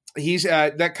 He's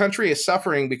that country is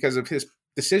suffering because of his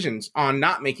decisions on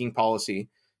not making policy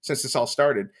since this all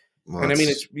started. Well, And I mean,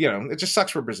 it's- it just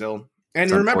sucks for Brazil. And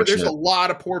It's remember, there's a unfortunate.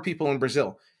 lot of poor people in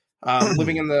Brazil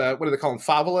living in the, what do they call them,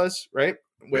 favelas, right?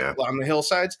 Yeah. On the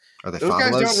hillsides. Are they Those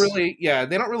guys favelas? don't really,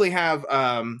 they don't really have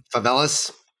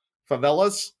favelas.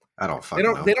 favelas. I don't fucking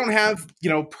know. They don't have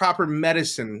proper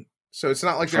medicine, so it's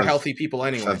not like they're Fav- healthy people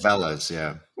anyway. Favelas,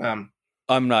 yeah.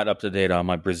 I'm not up to date on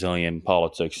my Brazilian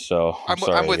politics, so I'm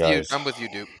sorry, I'm with guys. you. I'm with you,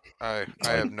 Duke. I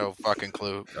have no fucking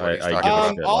clue. I- What he's I talking give a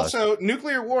about. shit. Also,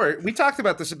 nuclear war. We talked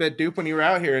about this a bit, Dupe, when you were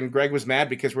out here, and Greg was mad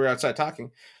because we were outside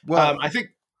talking. Well, I think.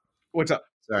 What's up?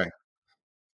 sorry.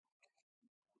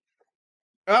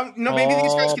 No, maybe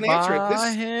these guys can answer it. By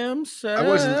This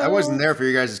I wasn't there for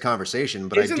your guys' conversation,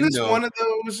 but isn't I do this know. one of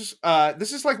those.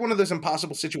 This is like one of those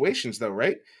impossible situations, though,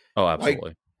 right? Oh,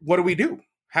 absolutely. What do we do?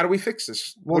 How do we fix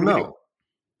this? Well, What do we do? no,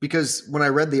 because when I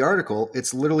read the article,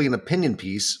 it's literally an opinion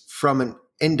piece from an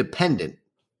independent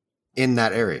in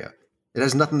that area. It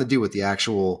has nothing to do with the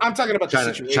actual I'm talking about the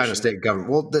China, situation. China state government.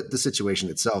 Well, the situation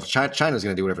itself. China's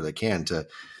going to do whatever they can to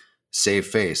save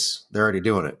face. They're already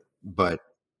doing it, but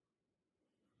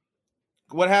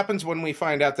What happens when we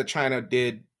find out that China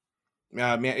did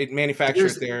manufacture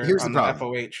it there here's on the the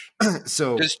problem. FOH?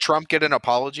 so Does Trump get an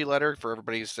apology letter for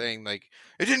everybody who's saying like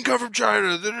it didn't come from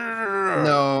China?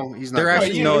 no, he's not. They're going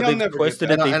actually you- to. he'll they never get twisted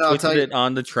that. it. They And I'll tell twisted you- it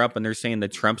on the Trump, and they're saying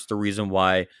that Trump's the reason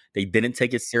why they didn't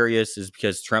take it serious is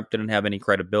because Trump didn't have any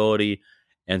credibility,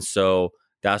 and so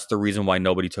that's the reason why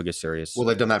nobody took it serious. Well,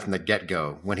 they've done that from the get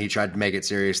go. When he tried to make it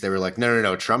serious, they were like,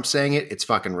 no. Trump's saying it. It's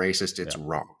fucking racist. It's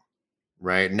wrong.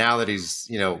 Right now that he's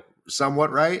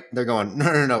somewhat right, they're going,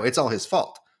 no. It's all his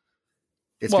fault.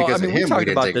 It's because of him. we talked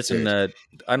didn't about take it this in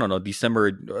serious.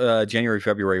 December, January,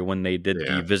 February when they did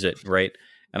Yeah. the visit, right?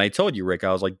 And I told you, Rick,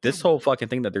 I was like, this whole fucking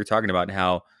thing that they're talking about, and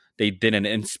how they did an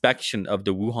inspection of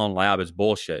the Wuhan lab is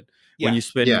bullshit. When Yeah. you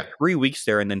spend Yeah. 3 weeks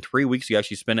there, and then 3 weeks you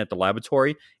actually spend at the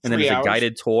laboratory, and then 3 there's a hours.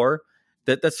 guided tour.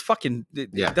 That's fucking.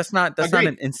 Yeah. That's not Agreed.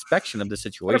 an inspection of the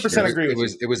situation. 100% agree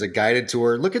with It was a guided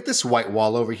tour. Look at this white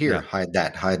wall over here. Yeah. Hide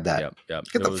that. Yep.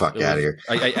 Get It the fuck it outta here.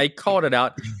 I called it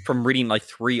out from reading like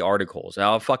 3 articles.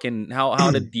 How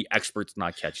did the experts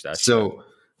not catch that? So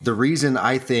the reason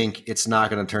I think it's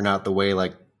not going to turn out the way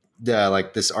like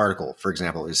this article, for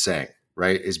example, is saying,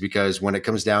 right, is because when it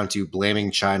comes down to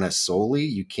blaming China solely,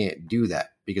 you can't do that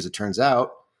because it turns out.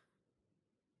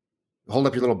 Hold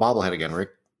up your little bobblehead again, Rick.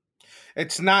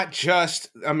 It's not just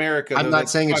America. I'm though, not that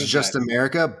saying it's funds just that.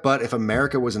 America, but if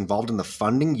America was involved in the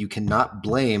funding, you cannot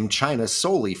blame China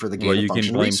solely for the gain Well, of you can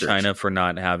function blame research. China for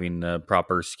not having the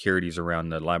proper securities around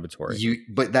the laboratory.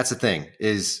 But that's the thing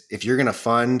is if you're going to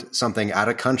fund something out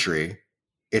of country,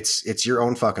 it's your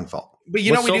own fucking fault. But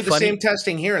we What's so do the funny- same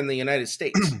testing here in the United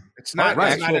States. It's not Our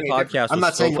it's not actual any different. podcast I'm was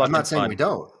not so saying I'm fucking not saying fun, we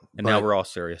don't. and now but- we're all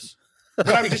serious. But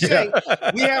I'm just saying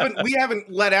we haven't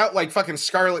let out like fucking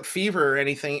scarlet fever or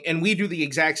anything, and we do the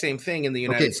exact same thing in the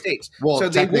United Okay. States. Well, so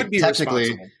they would be technically,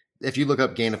 responsible. if you look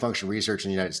up gain of function research in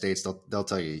the United States, they'll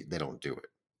tell you they don't do it.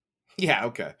 Yeah,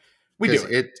 okay. We do 'Cause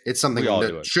it. It's something We all do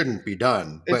that it. shouldn't be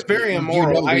done. It's but very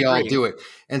immoral, I we all agree. do it.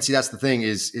 And see, that's the thing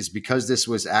is because this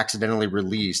was accidentally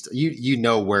released. You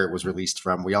know where it was released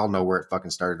from. We all know where it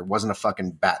fucking started. It wasn't a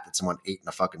fucking bat that someone ate in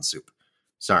a fucking soup.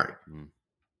 Sorry. Mm.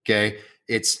 Okay.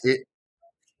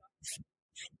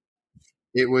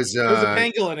 It was It was a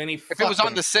pangolin, and he If it was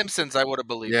on The Simpsons, I would have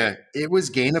believed. yeah, it was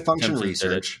gain of function Simpsons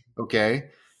did it. research. Okay.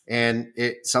 And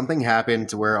something happened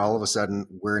to where all of a sudden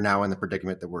we're now in the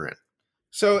predicament that we're in.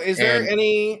 So, is there And-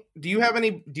 any? Do you have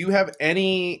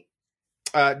any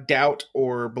doubt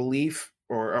or belief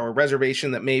or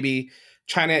reservation that maybe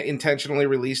China intentionally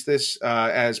released this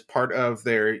as part of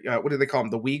their what do they call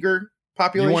them? The Uyghur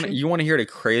population. You want to hear the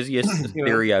craziest You know?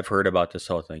 theory I've heard about this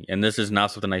whole thing, and this is not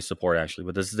something I support actually,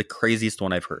 but this is the craziest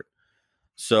one I've heard.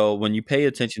 So when you pay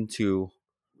attention to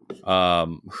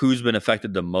who's been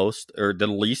affected the most or the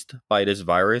least by this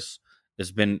virus,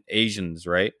 it's been Asians,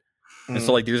 right? And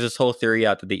so like there's this whole theory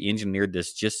out that they engineered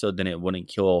this just so then it wouldn't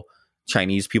kill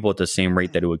Chinese people at the same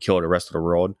rate that it would kill the rest of the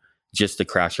world, just to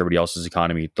crash everybody else's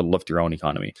economy, to lift your own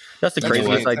economy. That's the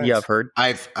craziest idea I've heard.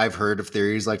 I've heard of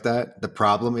theories like that. The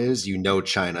problem is,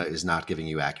 China is not giving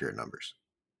you accurate numbers.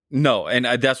 No, and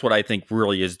that's what I think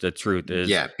really is the truth.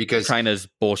 Is because China's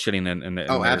bullshitting and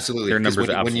absolutely. Their numbers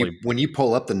when you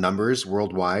pull up the numbers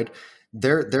worldwide,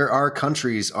 there are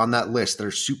countries on that list that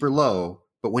are super low.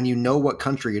 But when you know what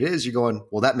country it is, you're going,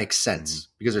 well, that makes sense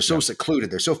because they're so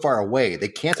secluded, they're so far away, they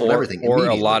canceled everything. Or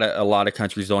a lot of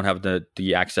countries don't have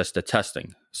the access to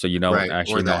testing, so you don't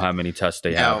actually know how many tests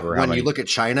they have. Or when you look at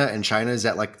China, and China is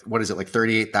at like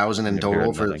 38,000 in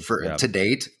total for to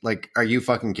date. Like, are you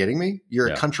fucking kidding me? You're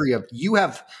a country of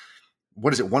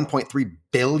 1.3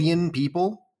 billion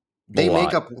people. They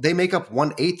make up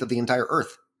 1/8 of the entire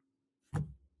Earth.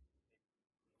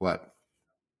 What?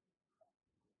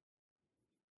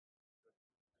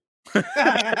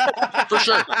 For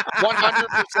sure,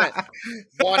 100%.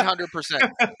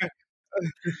 100%.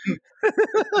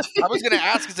 I was going to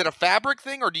ask, is it a fabric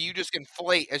thing, or do you just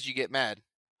inflate as you get mad?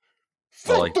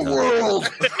 Fuck the world.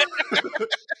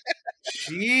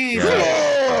 Jesus.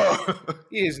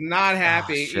 He is not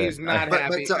happy. He is not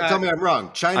happy. But tell me I'm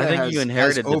wrong. China I think you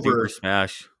inherited the Beaver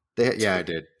Smash. I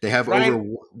did. They have over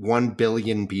 1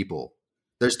 billion people.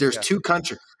 There's 2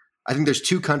 countries. I think there's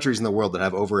 2 countries in the world that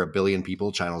have over 1 billion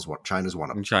people. China's one of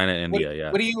them. China, India,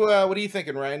 What are you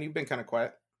thinking, Ryan? You've been kind of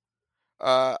quiet.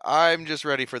 I'm just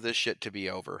ready for this shit to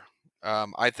be over.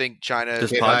 I think China.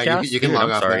 This podcast? You can log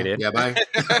off. Sorry, dude. Yeah, bye. COVID,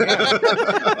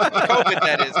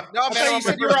 that is. No, man, you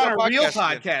said you were on a real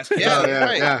podcast. Yeah,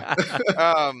 right.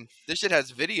 This shit has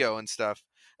video and stuff.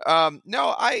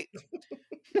 No, I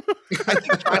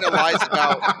think China lies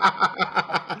about.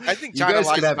 I think China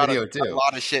lies about a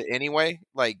lot of shit anyway.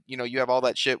 Like, you have all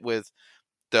that shit with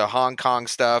the Hong Kong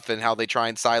stuff and how they try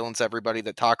and silence everybody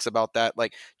that talks about that.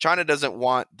 Like, China doesn't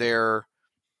want they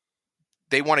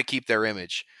want to keep their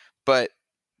image. But,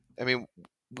 I mean,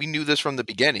 we knew this from the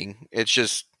beginning. It's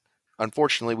just,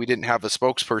 unfortunately, we didn't have a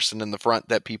spokesperson in the front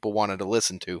that people wanted to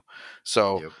listen to.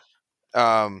 So,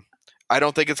 I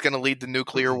don't think it's going to lead to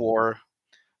nuclear war.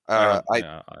 I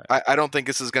don't think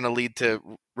this is going to lead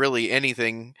to really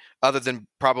anything other than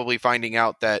probably finding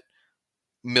out that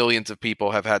millions of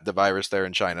people have had the virus there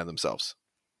in China themselves.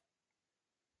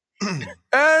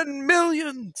 And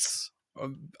millions.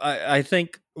 I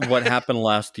think what happened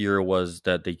last year was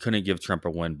that they couldn't give Trump a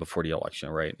win before the election,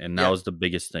 right? And that was the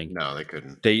biggest thing. No, they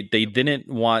couldn't. They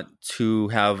didn't want to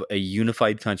have a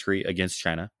unified country against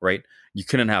China, right? You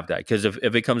couldn't have that because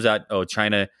if it comes out,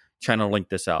 China linked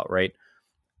this out, right?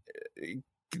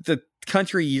 The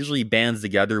country usually bands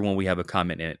together when we have a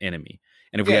common enemy.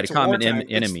 And if we had a common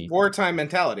enemy, it's wartime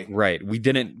mentality, right? We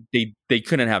didn't. They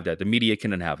couldn't have that. The media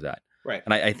couldn't have that. Right.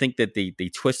 And I think that they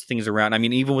twist things around. I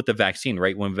mean, even with the vaccine,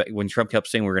 right? When Trump kept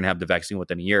saying we're going to have the vaccine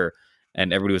within a year,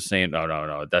 and everybody was saying,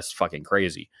 no, that's fucking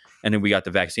crazy. And then we got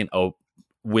the vaccine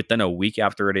within a week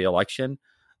after the election.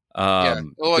 There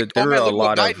were a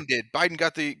lot Biden did. Biden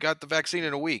got the vaccine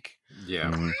in a week. Yeah.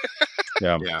 Mm-hmm.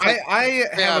 Yeah. I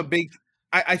have a big.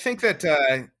 I think that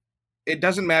it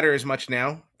doesn't matter as much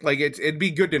now. Like it'd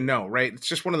be good to know, right? It's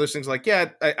just one of those things. Like,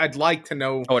 I'd like to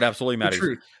know. Oh, it absolutely matters. The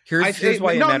truth. Here's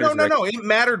why it matters. No. It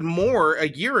mattered more a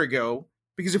year ago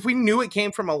because if we knew it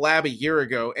came from a lab a year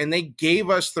ago and they gave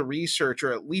us the research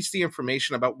or at least the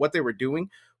information about what they were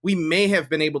doing, we may have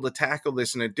been able to tackle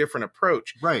this in a different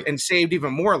approach, right? And saved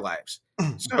even more lives.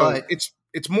 So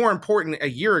it's more important a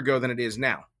year ago than it is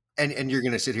now. And you're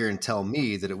going to sit here and tell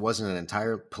me that it wasn't an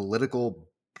entire political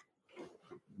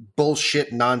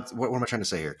bullshit what am I trying to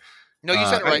say here? No, you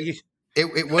said it right.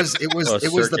 It was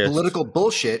the political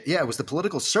bullshit. Yeah, it was the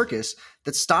political circus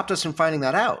that stopped us from finding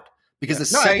that out. Because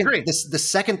the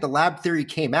second the lab theory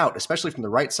came out, especially from the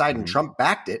right side, and Trump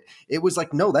backed it, it was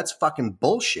like, no, that's fucking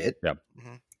bullshit. Yep.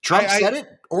 Mm-hmm. Trump said it.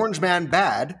 Orange man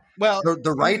bad. Well,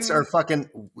 the rights are fucking.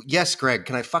 Yes, Greg.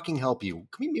 Can I fucking help you?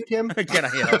 Can we mute him? Can I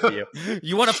help you?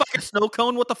 You want a fucking snow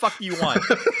cone? What the fuck do you want?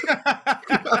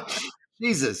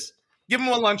 Jesus. Give him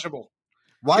a Lunchable.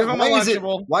 Why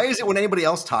is it when anybody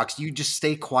else talks, you just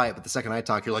stay quiet, but the second I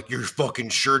talk, you're like, your fucking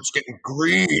shirt's getting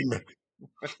green.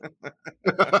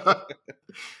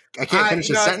 I can't finish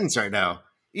a sentence right now.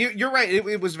 You're right.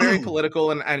 It was very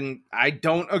political, and I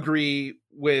don't agree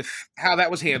with how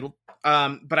that was handled.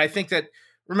 But I think that,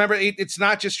 remember, it's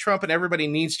not just Trump, and everybody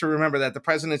needs to remember that the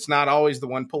president's not always the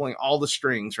one pulling all the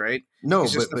strings, right? No,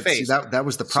 but see, that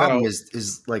was the problem.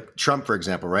 Is like Trump, for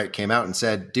example, right, came out and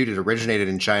said, dude, it originated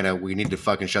in China. We need to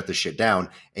fucking shut this shit down.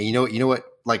 And you know what?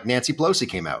 Like Nancy Pelosi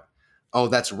came out. oh,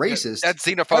 that's racist. That's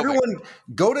xenophobic. Everyone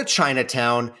go to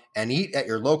Chinatown and eat at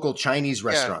your local Chinese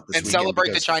restaurant this and weekend celebrate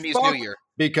the because Chinese fuck- New Year.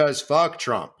 Because fuck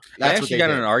Trump. I That's what actually they got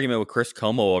in did. an argument with Chris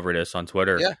Como over this on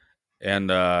Twitter. Yeah.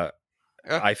 And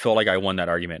I feel like I won that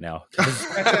argument now. 'Cause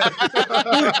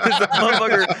the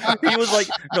motherfucker, he was like,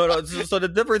 no. So the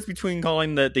difference between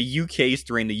calling the UK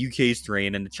strain the UK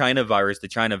strain and the China virus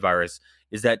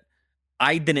is that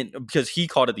I didn't, because he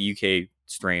called it the UK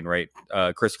strain, right?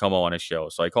 Chris Como on his show.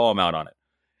 So I call him out on it.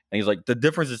 And he's like, the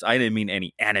difference is I didn't mean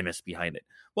any animus behind it.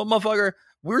 Well, motherfucker,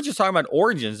 we were just talking about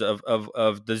origins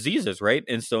of diseases, right?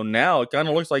 And so now it kind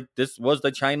of looks like this was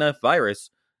the China virus.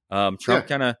 Trump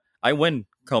kind of, I win,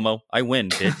 Como. I win,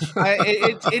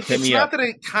 bitch. It's not that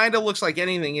it kind of looks like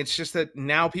anything. It's just that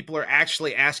now people are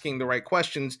actually asking the right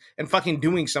questions and fucking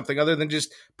doing something other than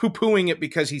just poo-pooing it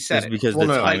because he said It's it. because Well,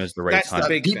 the no, time like, is the right that's the time.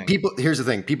 big thing. People. Here's the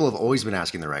thing. People have always been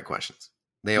asking the right questions.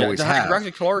 They always have.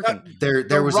 Hydroxychloroquine. There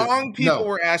The was wrong people no.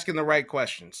 were asking the right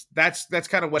questions. That's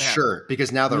kind of what happened. Sure,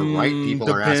 because now the right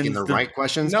people are asking the depends. right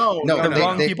questions. No, The no,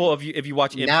 wrong they- people. If you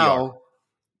watch NPR,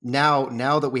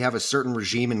 now that we have a certain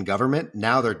regime in government,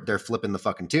 now they're flipping the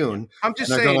fucking tune. I'm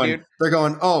just And they're saying, going, dude. They're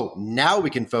going, oh, now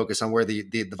we can focus on where the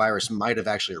virus might have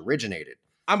actually originated.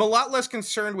 I'm a lot less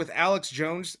concerned with Alex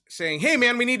Jones saying, "Hey,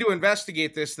 man, we need to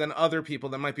investigate this," than other people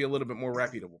that might be a little bit more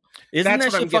reputable. isn't That's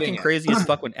that what I'm shit fucking getting at. crazy as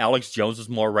fuck when Alex Jones is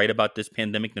more right about this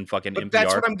pandemic than fucking But NPR?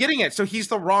 that's what I'm getting at. So he's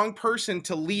the wrong person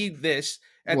to lead this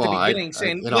at Well, the beginning,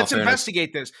 saying, in all "Let's fairness-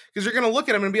 investigate this," because they're going to look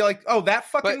at him and be like, "Oh, that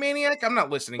fucking But- maniac! I'm not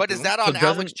listening." But to is him." that So on doesn't-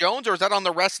 Alex Jones, or is that on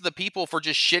the rest of the people for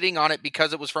just shitting on it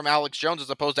because it was from Alex Jones,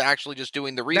 as opposed to actually just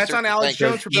doing the research? That's on and Alex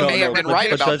saying, Jones for He being may have been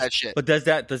right about does, that shit. But does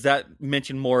that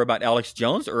mention more about Alex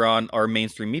Jones or on our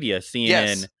mainstream media,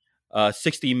 CNN,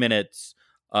 60 Minutes,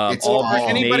 It's all all- these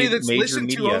anybody major that's listened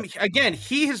media? to him again,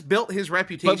 he has built his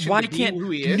reputation. But why to be can't who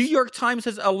he the is. New York Times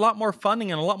has a lot more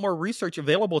funding and a lot more research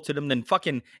available to them than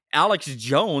fucking Alex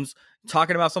Jones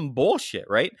talking about some bullshit,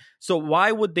 right? So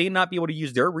why would they not be able to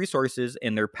use their resources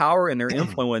and their power and their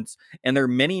influence and their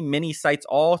many sites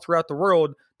all throughout the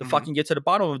world to fucking get to the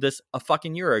bottom of this a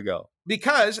fucking year ago?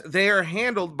 Because they are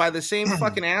handled by the same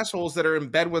fucking assholes that are in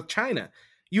bed with China.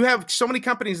 You have so many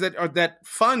companies that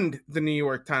fund the New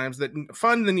York Times, that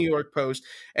fund the New York Post,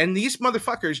 and these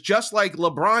motherfuckers, just like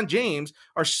LeBron James,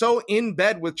 are so in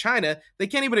bed with China they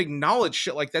can't even acknowledge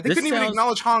shit like that. They This couldn't even sounds-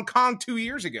 acknowledge Hong Kong 2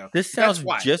 years ago. This That's sounds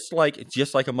why. just like a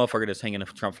motherfucker that's hanging a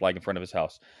Trump flag in front of his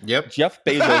house. Yep. Jeff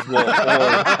Bezos will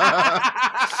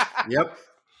Yep.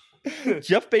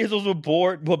 Jeff Bezos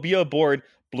will be aboard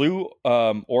Blue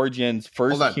Origin's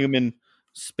first Hold on. human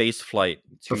space flight.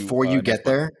 To, Before you next get month.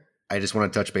 there, I just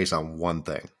want to touch base on one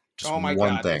thing. Just Oh my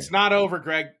one god, thing. it's not over,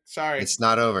 Greg. Sorry. It's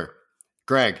not over.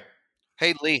 Greg,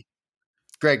 Hey, Lee.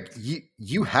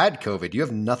 you had COVID. You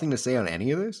have nothing to say on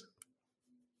any of this?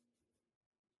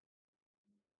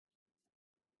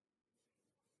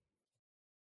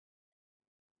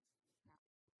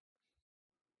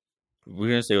 We're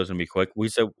gonna say it was gonna be quick. We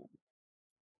said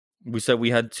we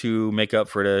had to make up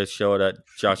for the show that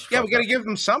Josh. Yeah, we fucked got to up. give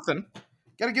them something.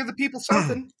 Got to give the people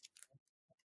something.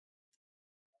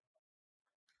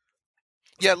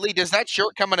 Yeah, Lee, does that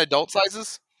shirt come in adult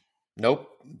sizes? Nope.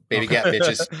 Baby cat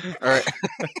bitches. All right.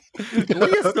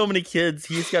 Lee has so many kids.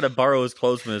 He's got to borrow his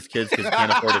clothes from his kids because he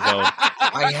can't afford his own.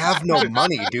 I have no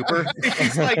money, duper.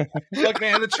 He's like, look,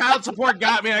 man, the child support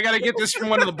got me. I got to get this from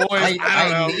one of the boys. I don't I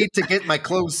know. need to get my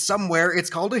clothes somewhere. It's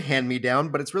called a hand-me-down,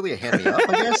 but it's really a hand-me-up,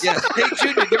 I guess. Yeah. Hey,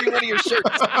 Junior, give me one of your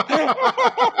shirts.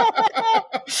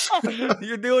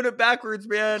 You're doing it backwards,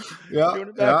 man. Yeah, You're doing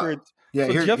it backwards. Yeah,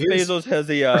 So here- Jeff here's- Bezos has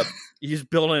a he's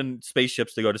building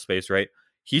spaceships to go to space, right?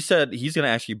 He said he's going to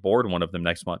actually board one of them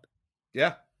next month.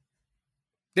 Yeah.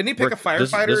 Didn't he pick Rick, a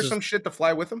firefighter this or is- some shit to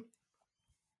fly with him?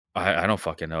 I don't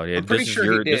fucking know. Dude. I'm pretty This is sure he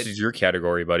your did. this is your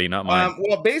category, buddy, not mine.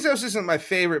 Well, Bezos isn't my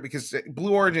favorite because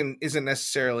Blue Origin isn't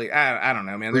necessarily. I don't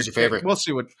know, man. Who's your favorite? We'll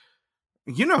see what.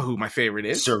 You know who my favorite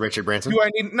is. Sir Richard Branson. Do I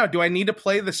need? No. Do I need to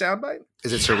play the soundbite?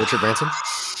 Is it Sir Richard Branson?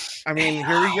 I mean,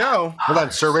 here we go. Hold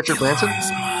on, Sir Richard Branson? Oh,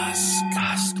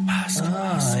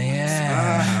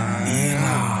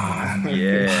 yeah. Wait,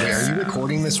 Yeah. are you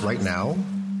recording this right now?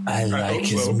 I like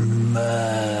his so.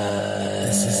 musk.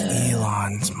 This is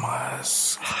Elon's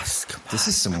Musk. This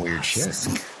is some weird shit.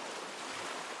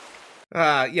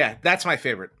 Yeah, that's my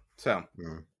favorite. So,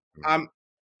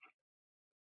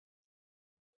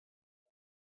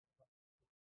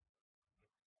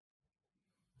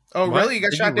 Oh, What? really? You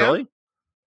got Did shot you down? really?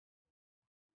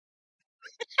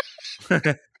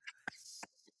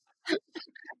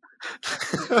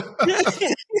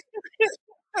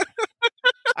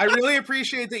 I really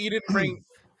appreciate that you didn't bring.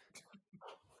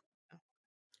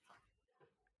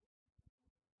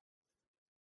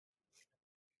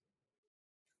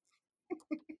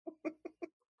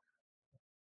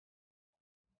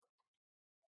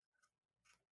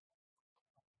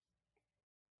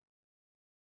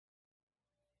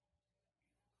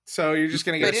 So you're just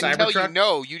going to I get a didn't tell you Cybertruck?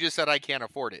 no. You just said I can't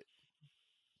afford it.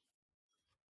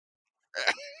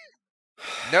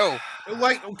 No,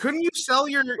 Like, couldn't you sell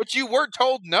your? but you weren't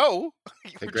told no.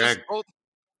 You Hey, were Greg. just told.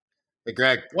 Hey,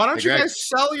 Greg. Why don't Hey, you Greg. guys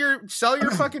sell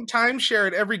your fucking timeshare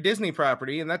at every Disney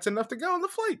property, and that's enough to go on the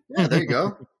flight? Yeah, there you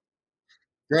go.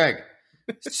 Greg,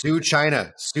 sue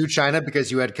China. Sue China because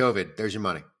you had COVID. There's your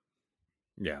money.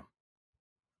 Yeah.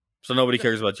 So nobody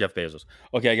cares about Jeff Bezos.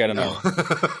 Okay, I got another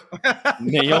one.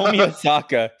 No. Naomi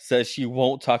Osaka says she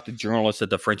won't talk to journalists at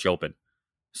the French Open.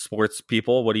 Sports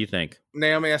people, what do you think?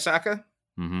 Naomi Osaka,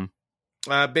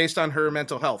 Mm-hmm. based on her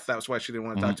mental health, that was why she didn't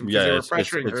want to talk to him, because Yeah, they were it's-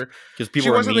 pressuring her. Because She people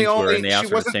are wasn't mean the to her only- and they she ask her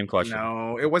the wasn't- same question.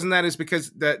 No, it wasn't that. It's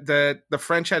because the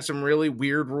French had some really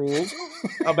weird rules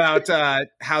about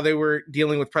how they were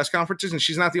dealing with press conferences, and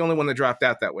she's not the only one that dropped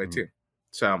out that way too.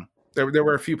 So there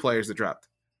were a few players that dropped.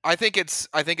 I think it's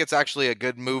actually a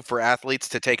good move for athletes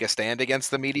to take a stand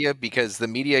against the media, because the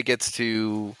media gets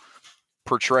to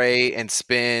portray and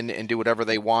spin and do whatever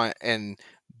they want, and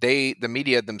the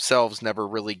media themselves never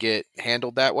really get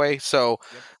handled that way. So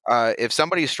if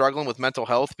somebody's struggling with mental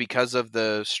health because of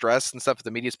the stress and stuff that the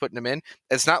media's putting them in,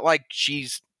 it's not like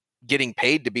she's getting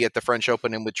paid to be at the French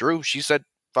Open and withdrew. She said,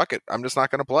 fuck it, I'm just not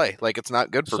going to play. Like, it's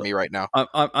not good for me right now.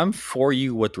 I'm for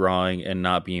you withdrawing and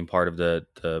not being part of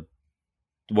the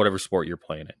whatever sport you're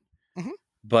playing in. Mhm.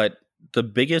 But the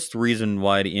biggest reason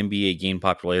why the NBA gained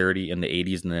popularity in the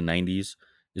 80s and the 90s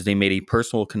is they made a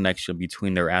personal connection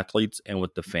between their athletes and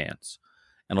with the fans.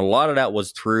 And a lot of that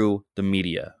was through the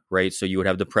media, right? So you would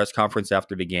have the press conference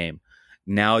after the game.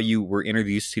 Now you were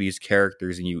introduced to these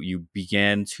characters and you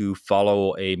began to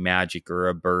follow a Magic or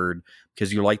a Bird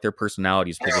because you like their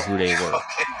personalities because of who they were.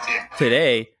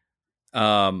 Today,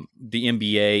 the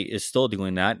NBA is still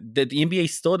doing that. The NBA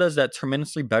still does that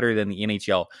tremendously better than the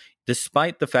NHL,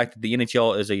 despite the fact that the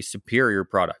NHL is a superior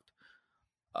product.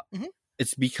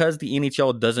 It's because the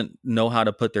NHL doesn't know how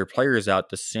to put their players out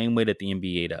the same way that the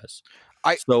NBA does.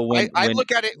 I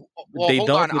look at it. Well, they hold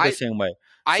don't on. do it the same way.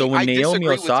 I So when Naomi disagree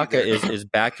with you Osaka there. is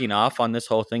backing off on this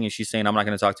whole thing and she's saying, I'm not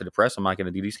going to talk to the press, I'm not going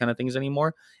to do these kind of things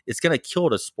anymore, it's going to kill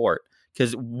the sport.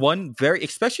 Because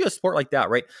especially a sport like that,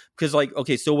 right? Because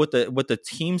so with the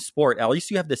team sport, at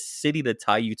least you have the city to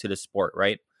tie you to the sport,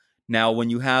 right? Now, when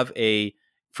you have a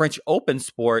French Open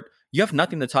sport, you have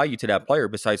nothing to tie you to that player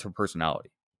besides her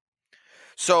personality.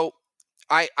 So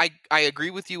I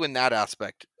agree with you in that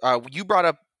aspect. You brought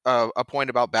up a point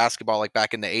about basketball, like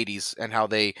back in the 80s, and how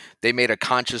they made a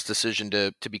conscious decision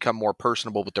to become more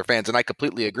personable with their fans, and I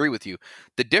completely agree with you.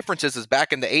 The difference is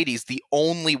back in the 80s, the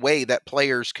only way that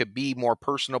players could be more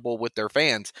personable with their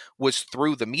fans was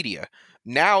through the media.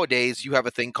 Nowadays, you have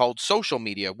a thing called social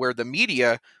media, where the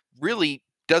media really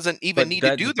doesn't even need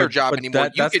to do their job anymore.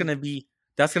 That's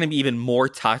going to be even more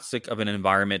toxic of an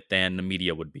environment than the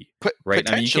media would be, right?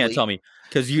 I mean, you can't tell me,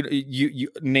 because you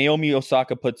Naomi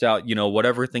Osaka puts out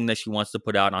whatever thing that she wants to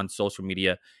put out on social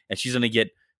media, and she's going to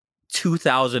get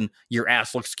 2,000 "your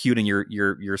ass looks cute in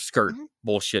your skirt"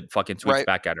 bullshit fucking tweets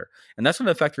back at her, and that's going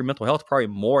to affect her mental health probably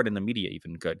more than the media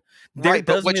even could. There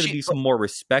does need to be some more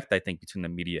respect, I think, between the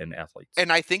media and athletes,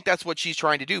 and I think that's what she's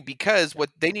trying to do, because what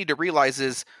they need to realize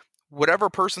is, whatever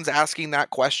person's asking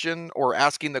that question or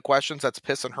asking the questions that's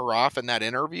pissing her off in that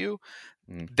interview,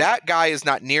 that guy is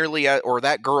not nearly, or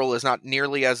that girl is not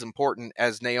nearly as important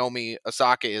as Naomi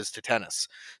Osaka is to tennis.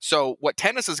 So what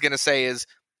tennis is going to say is,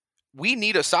 we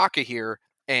need Osaka here,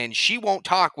 and she won't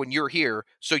talk when you're here,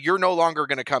 so you're no longer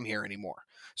going to come here anymore.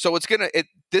 So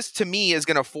this to me is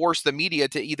going to force the media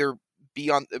to either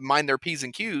mind their P's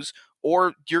and Q's,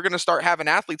 or you're going to start having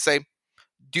athletes say,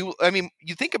 you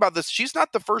think about this. She's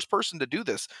not the first person to do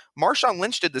this. Marshawn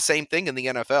Lynch did the same thing in the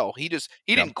NFL. He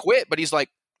didn't quit, but he's like,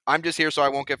 I'm just here so I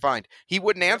won't get fined. He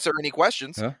wouldn't answer any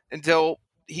questions until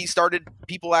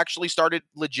people actually started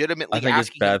legitimately asking him questions. I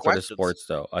think it's bad for the sports,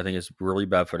 though. I think it's really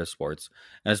bad for the sports,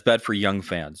 and it's bad for young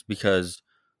fans, because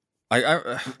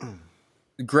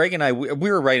Greg and I, we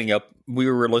were writing up, we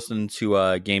were listening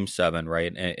to Game 7,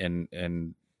 right,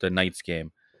 and the Knights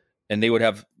game. And they would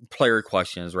have player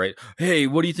questions, right? Hey,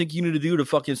 what do you think you need to do to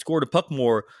fucking score the puck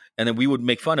more? And then we would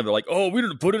make fun of it, like, oh, we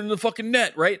didn't put it in the fucking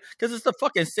net, right? Because it's the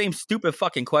fucking same stupid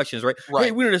fucking questions, right?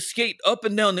 Hey, we need to skate up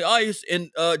and down the ice and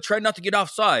try not to get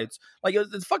off sides. Like,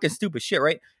 it's fucking stupid shit,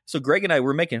 right? So Greg and I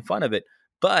were making fun of it.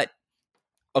 But,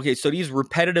 okay, so these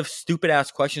repetitive,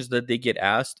 stupid-ass questions that they get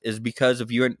asked is because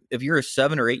if you're a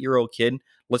 7 or 8-year-old kid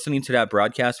listening to that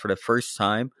broadcast for the first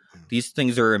time, these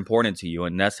things are important to you,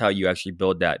 and that's how you actually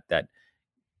build that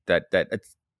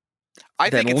I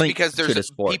think Then it's link because to the there's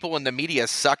sport. people in the media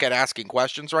suck at asking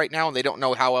questions right now, and they don't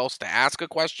know how else to ask a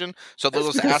question, so they'll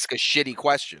It's just because- ask a shitty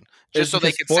question It's just so they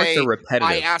because can sports say, are repetitive.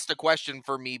 "I asked a question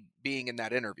for me being in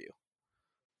that interview."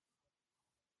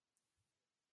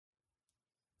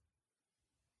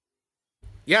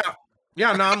 Yeah.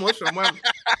 Yeah, no, I'm listening. Well,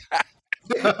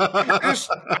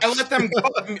 I let them go.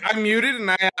 I'm muted,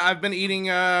 and I've been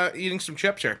eating some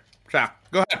chips here. So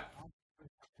go ahead.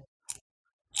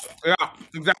 Yeah,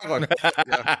 exactly.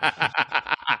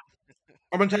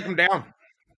 I'm gonna take them down.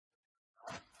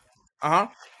 Uh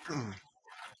huh.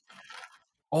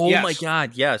 Oh my Yes.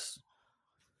 god, yes.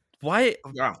 Why?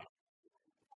 Yeah.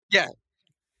 Yeah,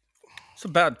 It's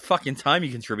about fucking time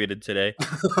you contributed today.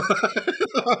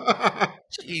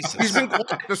 Jesus. He's been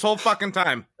quiet this whole fucking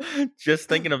time. Just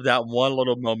thinking of that one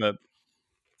little moment.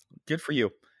 Good for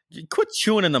you. You quit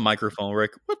chewing in the microphone,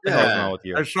 Rick. What the hell is wrong with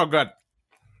you? It's so good.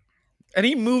 And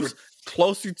he moves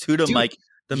closer to the Dude, mic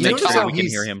to You make notice sure that how we can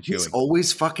hear him he's chewing.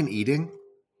 always fucking eating.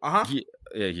 Uh huh.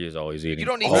 Yeah, he is always eating. You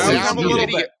don't need Oh, to yeah, sound a little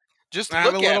idiot. Just I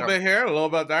have a look at little him. bit here, a little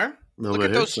bit there. Look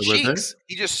at those cheeks.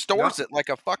 He just stores it like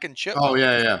a fucking chip. Oh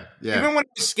yeah. Even when I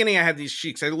was skinny, I had these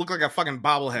cheeks. I look like a fucking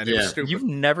bobblehead. It was Yeah. stupid. You've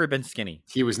never been skinny.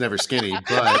 He was never skinny,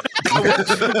 but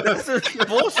This is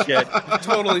bullshit.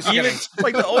 Totally skinny. Even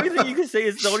like the only thing you can say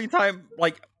is the only time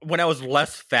like when I was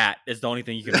less fat is the only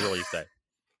thing you can really say.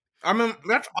 I mean,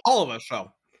 that's all of us,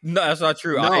 though. No, that's not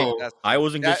true. No. I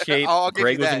was in good That- shape. I'll give you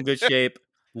Greg was in that. good shape.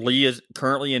 Lee is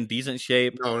currently in decent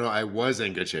shape. no, I was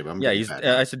in good shape. I'm Yeah, getting he's. fat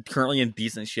now. I said currently in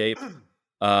decent shape.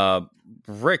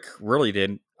 Rick really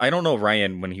didn't. I don't know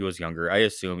Ryan when he was younger. I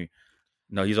assume.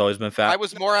 No, he's always been fat. I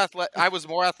was more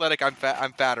athletic. I'm fat.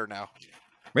 I'm fatter now.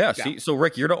 Yeah. See, so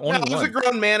Rick, you're the only I was a one.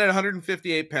 grown man at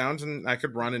 158 pounds, and I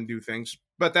could run and do things.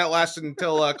 But that lasted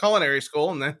until culinary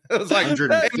school, and then it was like,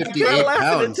 158 That lasted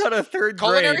pounds. until the third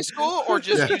Culinary grade. school or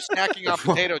just Yeah. you snacking on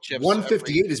potato chips?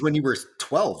 158 is when you were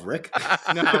 12, Rick.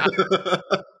 no,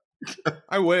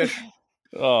 I wish.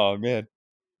 Oh man.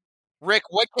 Rick,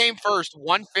 what came first,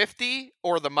 150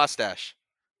 or the mustache?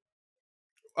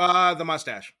 The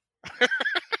mustache.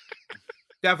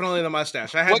 Definitely the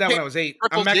mustache. I had What that when came I was 8.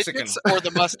 Triple I'm Mexican. digits or the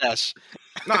mustache?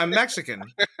 No, I'm Mexican.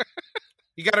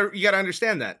 You gotta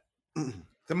understand that.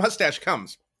 The mustache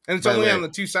comes, and it's By the only way- on the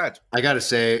two sides. I gotta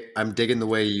say, I'm digging the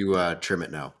way you trim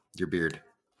it now. Your beard.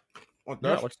 What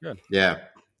Yeah, does? looks good. Yeah,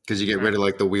 because you get rid of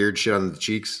like the weird shit on the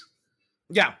cheeks,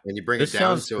 Yeah. and you bring This it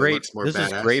down sounds so it great. looks more This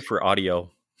badass. is great for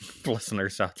audio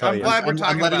listeners. I'll tell I'm you. glad we're I'm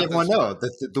talking letting about everyone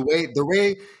this. know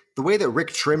the way that Rick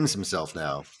trims himself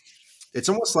now. It's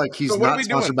almost like he's So what are not we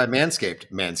sponsored doing? by Manscaped.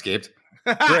 Manscaped.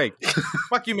 Greg,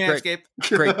 Fuck you, Greg.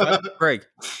 Manscaped. Greg,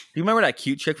 do you remember that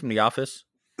cute chick from The Office?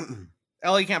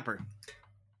 Ellie Kemper.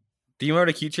 Do you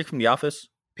remember the cute chick from The Office?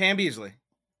 Pam Beasley.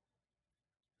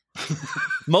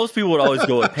 Most people would always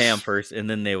go with Pam first, and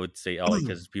then they would say Ellie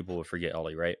because people would forget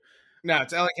Ellie, right? No,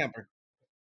 it's Ellie Kemper.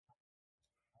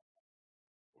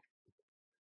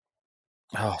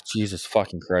 Oh, Jesus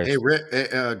fucking Christ. Hey,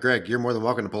 Rick, Greg, you're more than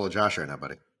welcome to pull a Josh right now,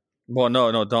 buddy. Well,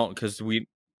 no, don't, because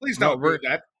Please No, don't do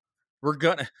that. we're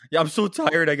gonna. Yeah, I'm so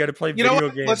tired. I got to play You know video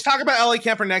what? games. Let's talk about Ellie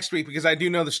Kemper next week because I do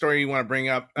know the story you want to bring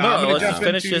up. I'm No, gonna let's jump just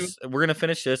finish into- this. We're gonna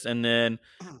finish this, and then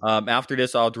after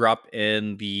this, I'll drop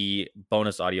in the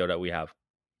bonus audio that we have.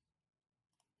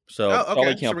 So, Oh, Ellie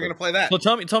okay. So Kemper. we're gonna play that. So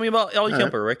tell me about Ellie All right.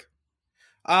 Kemper, Rick.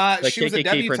 She was a KKK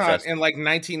debutante princess. in like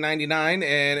 1999,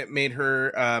 and it made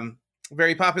her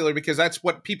very popular because that's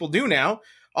what people do now.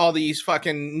 All these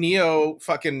fucking neo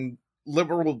fucking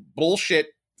liberal bullshit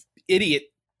idiot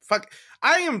fuck.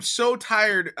 I am so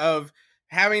tired of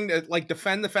having to like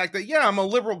defend the fact that I'm a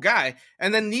liberal guy,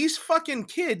 and then these fucking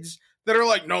kids that are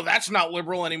like, no, that's not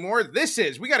liberal anymore. This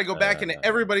is. We got to go back into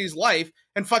everybody's life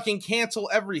and fucking cancel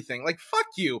everything. Like, fuck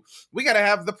you. We got to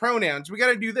have the pronouns. We got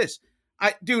to do this.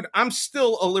 Dude, I'm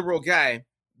still a liberal guy.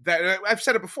 That I've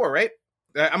said it before, right?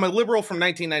 I'm a liberal from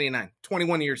 1999,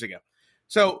 21 years ago.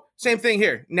 So same thing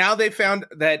here. Now they found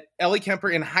that Ellie Kemper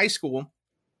in high school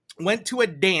went to a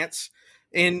dance,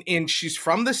 and she's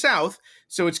from the South,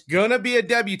 so it's gonna be a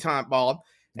debutante ball,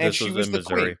 and This she was was in the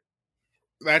Missouri. queen.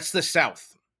 That's the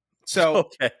South. So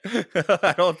Okay,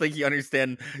 I don't think you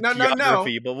understand No.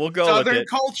 geography, but we'll go with Southern it.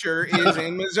 culture is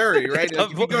in Missouri, right?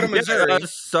 Like, if you go to Missouri,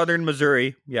 Southern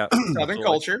Missouri, yeah, Southern absolutely.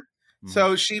 culture. Mhm.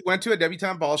 So she went to a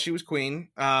debutante ball. She was queen.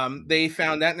 They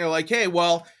found that, and they're like, "Hey,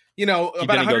 well, about didn't go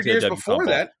 100 to a years debutante before ball.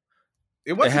 that,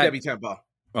 it was It a had- debutante ball."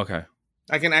 Okay,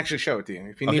 I can actually show it to you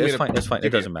if you okay, need me it's to. fine. It's fine. It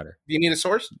give you- doesn't matter. Do you need a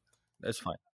source? It's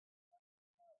fine.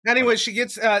 Anyway, she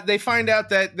gets. They find out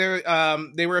that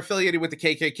they were affiliated with the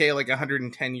KKK like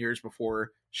 110 years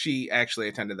before she actually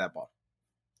attended that ball,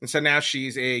 and so now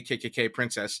she's a KKK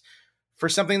princess for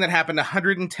something that happened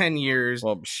 110 years.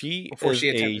 Well, she before is she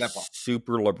a attempted that ball.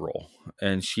 super liberal,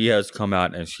 and she has come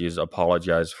out and she's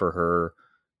apologized for her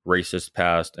racist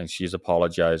past, and she's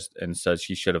apologized and said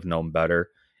she should have known better.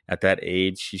 At that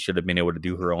age, she should have been able to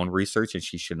do her own research, and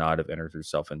she should not have entered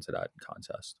herself into that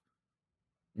contest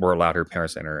or allowed her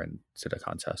parents to enter into the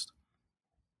contest.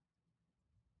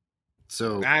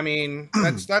 So I mean,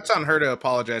 that's on her to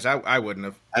apologize. I wouldn't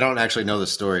have. I don't actually know the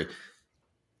story.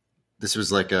 This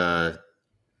was like a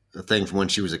thing from when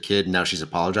she was a kid, and now she's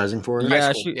apologizing for it.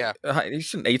 Yeah, school, yeah.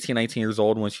 she's 18, 19 years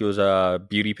old when she was a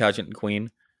beauty pageant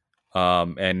queen.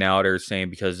 And now they're saying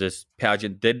because this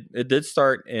pageant did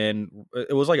start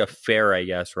it was like a fair, I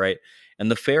guess, right?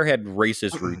 And the fair had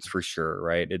racist roots for sure,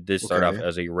 right? It did start off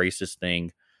as a racist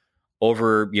thing.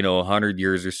 Over 100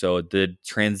 years or so, it did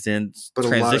transition But a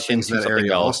lot of to things in that something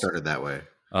area all else. started that way.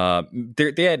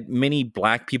 They had many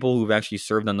black people who've actually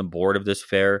served on the board of this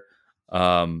fair,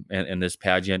 and this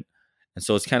pageant, and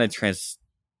so it's kind of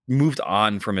moved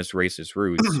on from its racist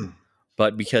roots.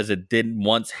 But because it didn't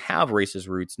once have racist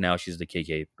roots, now she's the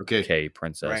KKK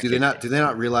princess. Right. Do they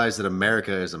not realize that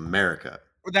America is America?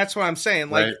 That's what I'm saying.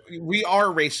 Like, we are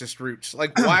racist roots.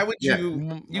 Like, why would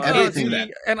you? You Everything can't.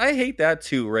 that- And I hate that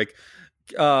too, Rick.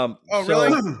 Oh,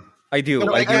 really? I do. The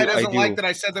white guy doesn't I do. like that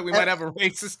I said that we might have a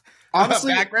racist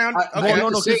Honestly, background. I- Okay. well,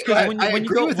 No, say, because when I you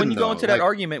agree go with when him, you go though. into that Like-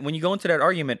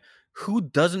 argument, who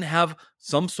doesn't have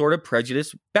some sort of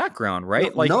prejudice background,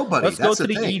 right? No, nobody. Let's go That's to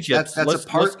the the thing. Egypts. That's let's a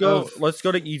part go. of- Let's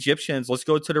go to Egyptians. Let's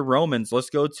go to the Romans. Let's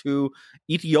go to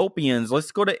Ethiopians.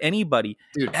 Let's go to anybody.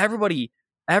 Dude.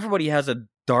 Everybody has a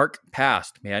dark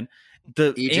past, man.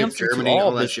 The Egypt, answer Germany, to all all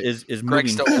of that this shit. is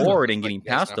Greg's moving still- forward and like, getting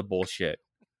yes, past no. the bullshit.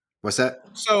 What's that?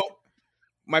 So,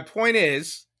 my point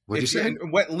is, What'd if you say?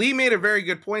 and what Lee made a very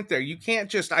good point there. You can't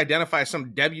just identify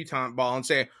some debutante ball and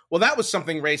say, "Well, that was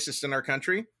something racist in our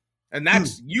country, and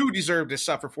that's you deserve to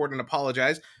suffer for it and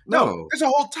apologize." No, there's a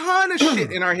whole ton of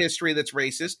shit in our history that's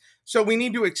racist. So we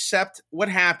need to accept what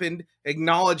happened,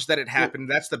 acknowledge that it happened.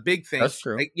 That's the big thing. That's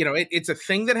true. Like, it's a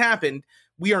thing that happened.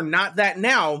 We are not that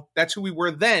now. That's who we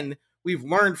were then. We've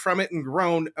learned from it and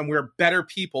grown, and we're better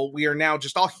people. We are now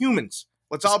just all humans.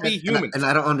 Let's all be humans. And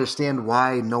I don't understand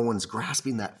why no one's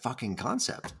grasping that fucking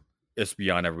concept. It's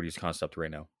beyond everybody's concept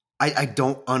right now. I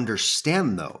don't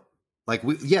understand though. Like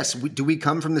do we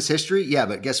come from this history? Yeah,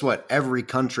 but guess what? Every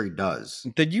country does.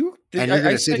 Did you? And you're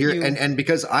going to sit here and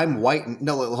because I'm white, hold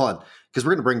on, because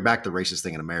we're going to bring back the racist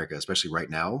thing in America, especially right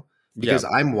now. Because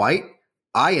I'm white,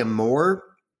 I am more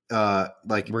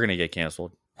like we're gonna get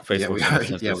canceled. Yeah, we are.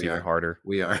 Yeah, we even are. harder.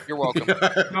 We are. You're welcome.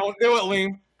 Don't do it,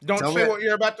 Lee. Don't Tell say me- what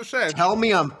you're about to say. Tell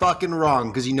me I'm fucking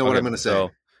wrong because you know what Okay, I'm going to say.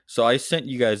 So I sent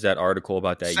you guys that article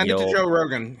about that Send Yale. it to Joe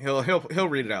Rogan. He'll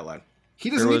read it out loud.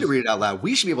 He doesn't there need to was- read it out loud.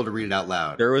 We should be able to read it out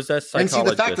loud. There was that And psychologist. see,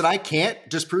 the fact that I can't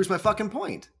just proves my fucking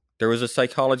point. There was a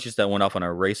psychologist that went off on a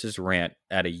racist rant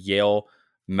at the Yale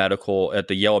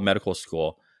Medical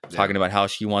School, talking about how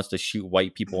she wants to shoot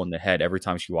white people in the head every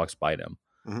time she walks by them.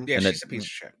 Yeah, And she's that- a piece of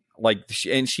shit.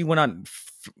 And she went on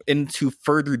into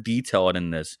further detail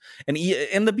in this. And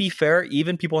to be fair,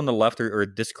 even people on the left are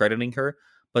discrediting her.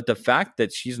 But the fact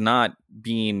that she's not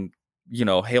being,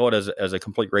 hailed as a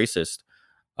complete racist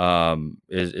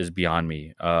is beyond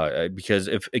me. Because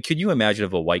could you imagine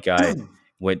if a white guy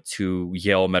went to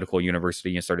Yale Medical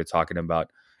University and started talking about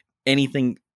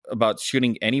anything about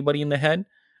shooting anybody in the head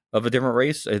of a different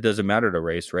race? It doesn't matter the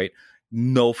race, right?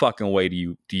 No fucking way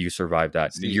do you survive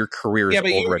that. Your career is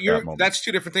over at that moment. That's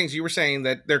two different things. You were saying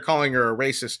that they're calling her a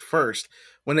racist first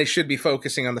when they should be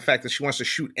focusing on the fact that she wants to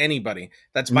shoot anybody.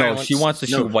 That's violence. No, she wants to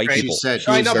shoot white right? people. She said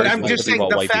I know, but I'm very just saying specific about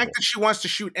the white fact people. that she wants to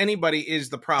shoot anybody is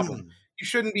the problem. You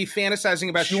shouldn't be fantasizing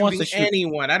about She wants shooting to shoot-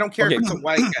 anyone. I don't care Okay. if it's a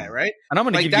white guy, right? And I'm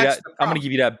going Like, to give you that's that. the I'm going to problem.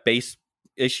 give you that base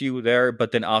issue there,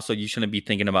 but then also you shouldn't be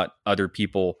thinking about other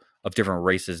people of different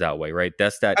races that way, right?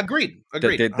 That's that. Agreed.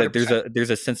 that there's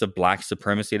a sense of black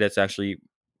supremacy that's actually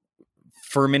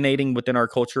fermenting within our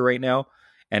culture right now,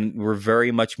 and we're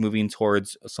very much moving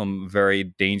towards some very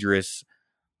dangerous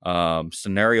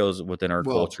scenarios within our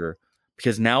culture,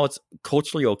 because now it's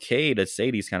culturally okay to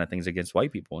say these kind of things against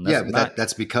white people. And that's But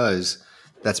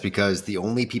that's because the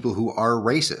only people who are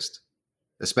racist,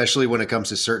 especially when it comes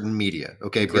to certain media,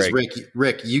 okay? Because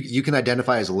Rick, you can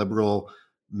identify as a liberal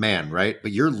man, right?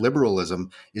 But your liberalism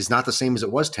is not the same as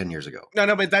it was 10 years ago.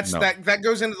 No, but that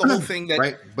goes into the whole thing that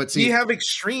right. But see, we have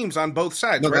extremes on both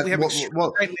sides, No, right? that- We have well, extreme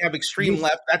well, right, we have extreme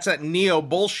left. That's that neo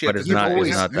bullshit. But it's you've not-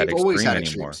 always, not that you've always extreme had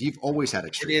anymore. extremes. You've always had It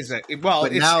extremes. is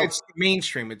But now- it's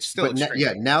mainstream. It's still But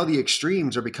extreme. now the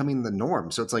extremes are becoming the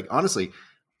norm. So it's like, honestly,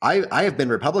 I have been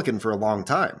Republican for a long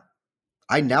time.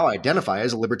 I now identify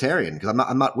as a libertarian because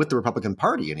I'm not with the Republican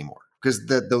Party anymore. because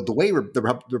the way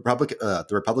the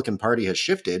Republican Party has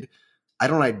shifted, I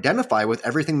don't identify with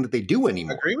everything that they do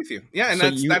anymore. I agree with you. Yeah, and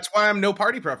So that's why I'm no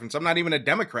party preference. I'm not even a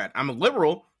Democrat. I'm a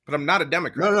liberal, but I'm not a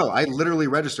Democrat. No, I literally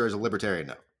register as a libertarian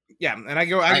now. Yeah, and I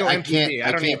go MPP.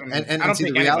 I don't even. And see,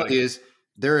 the reality is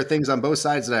there are things on both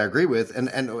sides that I agree with,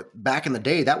 and back in the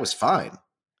day that was fine.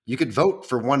 You could vote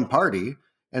for one party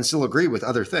and still agree with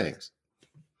other things.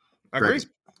 Agree.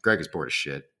 Greg is bored as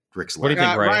shit. Rick's What do you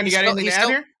think, Ryan? Ryan, you got anything to add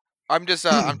here? I'm just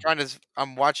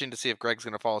I'm watching to see if Greg's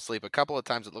gonna fall asleep. A couple of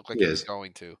times it looked like he was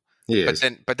going to. He but is.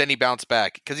 then he bounced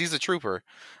back because he's a trooper.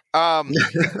 No,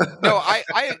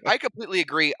 I completely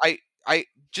agree. I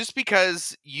just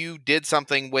because you did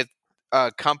something with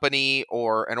a company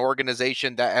or an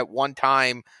organization that at one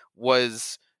time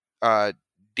was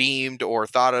deemed or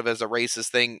thought of as a racist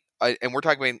thing, and we're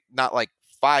talking about not like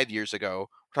 5 years ago,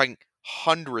 we're talking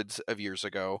hundreds of years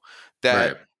ago,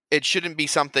 that it shouldn't be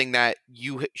something that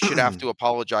you should have to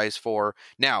apologize for.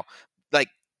 Now, like,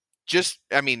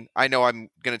 I know I'm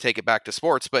going to take it back to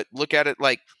sports, but look at it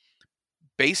like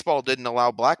baseball didn't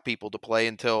allow black people to play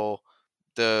until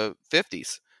the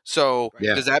 50s. So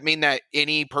does that mean that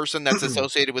any person that's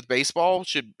associated with baseball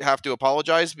should have to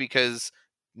apologize because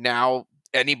now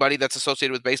anybody that's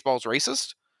associated with baseball is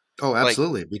racist? Oh,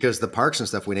 absolutely. Because the parks and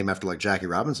stuff we name after like Jackie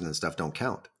Robinson and stuff don't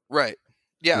count. Right.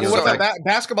 Yeah. What about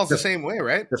basketball's the same way,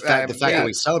 right? The fact that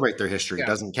we celebrate their history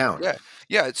doesn't count. Yeah.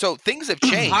 Yeah. So things have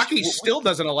changed. Hockey still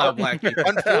doesn't allow black people.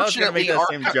 Unfortunately, our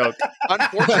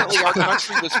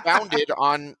country was founded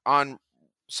on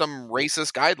some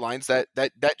racist guidelines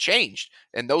that changed,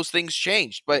 and those things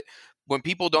changed. But when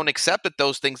people don't accept that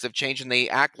those things have changed and they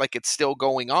act like it's still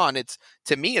going on,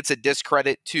 to me it's a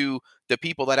discredit to the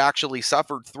people that actually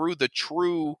suffered through the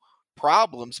true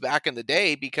problems back in the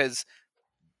day. Because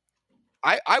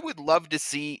I would love to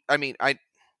see. I mean, I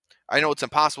know it's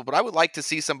impossible, but I would like to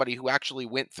see somebody who actually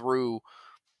went through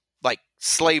like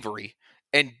slavery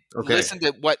and listen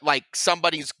to what like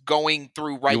somebody's going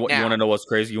through now. You want to know what's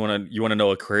crazy? You want to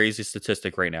know a crazy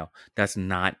statistic right now? That's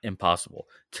not impossible.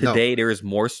 Today there is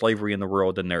more slavery in the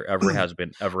world than there ever has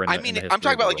been ever. I'm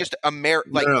talking about like just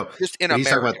just in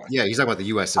America. He's talking about the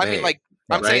U.S. I mean, like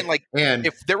I'm saying, like, and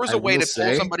if there was a way to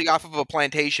pull somebody off of a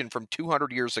plantation from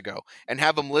 200 years ago and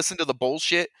have them listen to the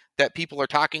bullshit that people are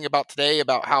talking about today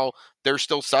about how they're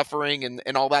still suffering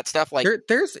and all that stuff, like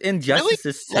there's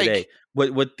injustices today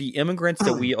with the immigrants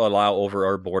that we allow over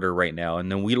our border right now,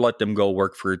 and then we let them go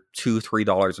work for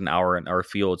 $2-3 an hour in our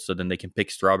fields so then they can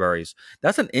pick strawberries.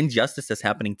 That's an injustice that's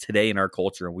happening today in our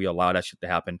culture, and we allow that shit to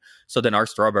happen. So then our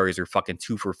strawberries are fucking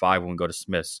 2 for $5 when we go to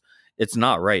Smith's. It's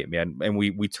not right, man. And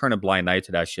we turn a blind eye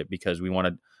to that shit because we want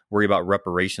to worry about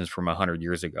reparations from 100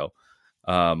 years ago.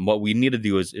 What we need to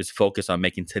do is focus on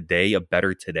making today a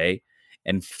better today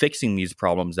and fixing these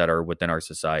problems that are within our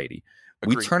society.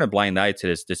 Agreed. We turn a blind eye to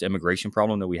this immigration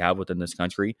problem that we have within this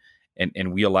country,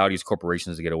 and we allow these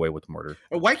corporations to get away with murder.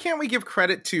 Why can't we give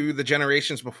credit to the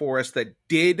generations before us that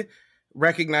did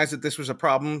recognize that this was a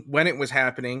problem when it was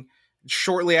happening,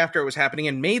 shortly after it was happening,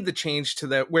 and made the change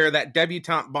to where that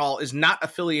debutante ball is not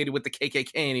affiliated with the KKK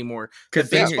anymore? Because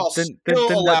baseball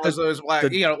still allows those, like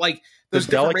those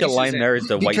the delicate line there is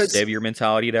the white savior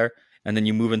mentality there, and then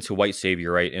you move into white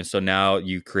savior, right? And so now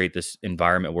you create this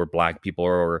environment where black people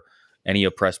or any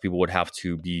oppressed people would have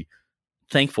to be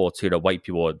thankful to the white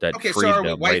people that freed so are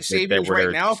them. White right? saviors right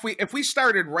now. If we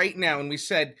started right now and we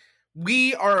said,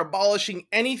 we are abolishing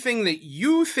anything that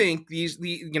you think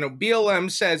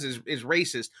BLM says is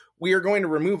racist, we are going to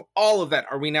remove all of that.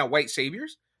 Are we now white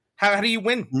saviors? How do you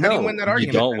win? How do you win that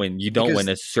argument? You don't win. You don't win.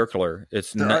 It's circular.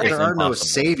 It's there not. There are no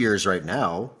saviors right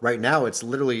now. Right now, it's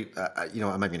literally.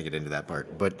 I'm not going to get into that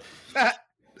part, but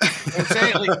don't say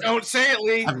it, Lee. Don't say it,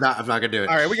 Lee. I'm not going to do it.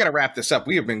 All right, we got to wrap this up.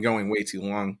 We have been going way too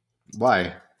long.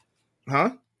 Why?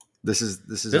 Huh? This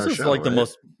is our show, like the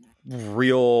most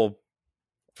real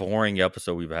boring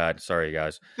episode we've had. Sorry,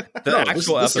 guys. The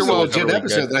actual this is a legit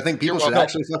episode that I think people should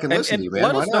actually fucking listen to, man.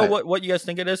 Let us know what you guys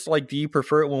think of this. Like, do you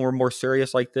prefer it when we're more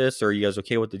serious like this, or are you guys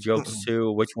okay with the jokes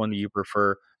too? Which one do you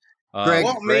prefer? Greg,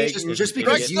 just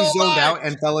because you zoned out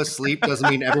and fell asleep doesn't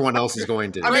mean everyone else is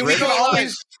going to. I mean, we can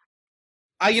always.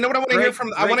 You know what I want to hear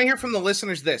from? I want to hear from the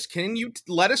listeners. This, can you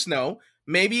let us know?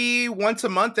 Maybe once a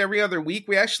month, every other week,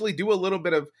 we actually do a little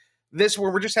bit of this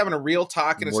where we're just having a real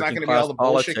talk, and it's not going to be all the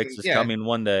bullshit. Politics is coming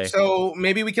one day. So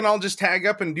maybe we can all just tag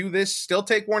up and do this. Still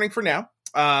take warning for now.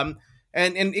 And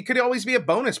it could always be a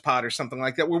bonus pod or something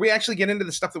like that, where we actually get into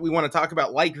the stuff that we want to talk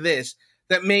about, like this,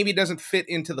 that maybe doesn't fit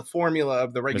into the formula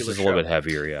of the regular show. This is a little bit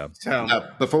heavier, yeah. So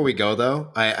before we go,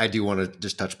 though, I do want to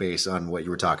just touch base on what you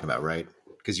were talking about, right?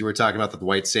 because you were talking about the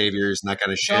white saviors and that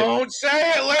kind of shit. Don't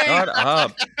say it, Lee. Shut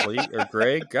up, Lee or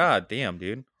Greg. God damn,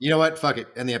 dude. You know what? Fuck it.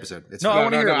 End the episode. It's No, fine. I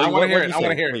want to hear it. I Lee. wanna hear What'd it. you I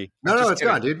wanna say, hear it. Lee? No, Just it's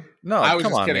kidding. gone, dude. No, I was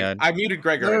come just on, kidding. man. I muted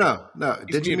Greg No.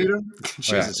 already. Did you muted. mute him?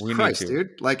 Jesus we need Christ, to. dude.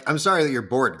 Like, I'm sorry that you're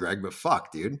bored, Greg, but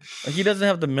fuck, dude. He doesn't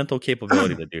have the mental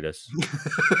capability to do this.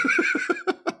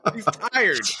 He's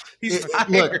tired. He's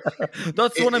tired. Look,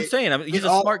 That's what I'm saying. I mean, he's a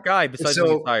all- smart guy. Besides being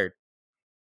so- tired.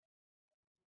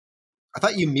 I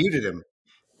thought you muted him.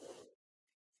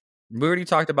 We already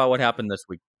talked about what happened this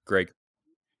week, Greg.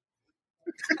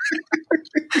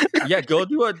 Yeah, go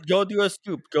do a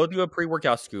scoop. Go do a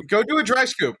pre-workout scoop. Go do a dry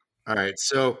scoop. All right.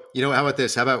 So, you know, how about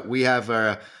this? How about we have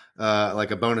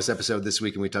like a bonus episode this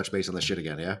week and we touch base on the shit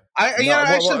again, yeah?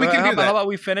 Actually, we can how do that. about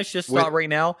we finish this thought right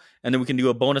now, and then we can do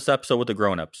a bonus episode with the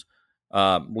grown-ups.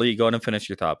 Lee, go ahead and finish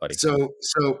your thought, buddy. So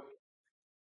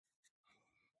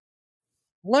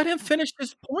Let him finish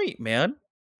his point, man.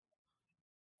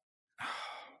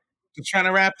 Just trying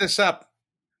to wrap this up.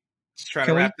 Just trying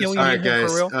to wrap this can we up. all get right, him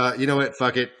for guys. real? You know what?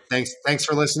 Fuck it. Thanks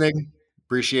for listening.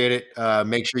 Appreciate it.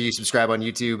 Make sure you subscribe on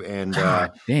YouTube and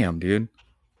God damn, dude.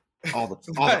 all the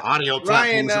audio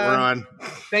Ryan, platforms that we're on.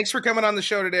 Thanks for coming on the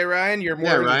show today, Ryan. You're more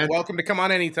Yeah, than Ryan. welcome to come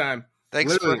on anytime.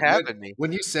 Thanks Literally, for having me.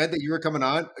 When you said that you were coming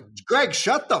on, Greg,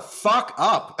 shut the fuck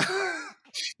up.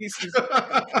 Jesus.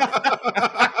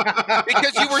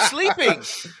 Because you were sleeping.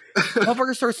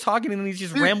 Motherfucker starts talking and he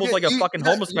just Dude, rambles like a you- fucking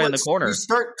homeless guy in the corner. You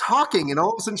start talking and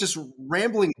all of a sudden just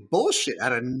rambling bullshit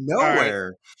out of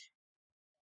nowhere.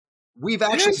 We've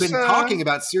actually Yes, been talking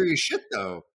about serious shit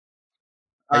though.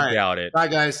 I All right. doubt it. Bye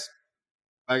guys.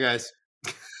 Bye guys.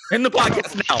 In the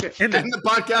podcast now. End the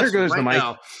podcast There goes the right mic.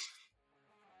 now.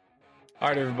 All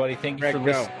right, everybody. Thank you Greg, for go.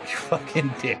 listening. You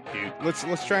fucking dick, dude. Let's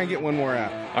try and get one more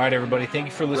out. All right, everybody. Thank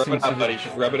you for listening to the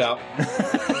Just rub it out.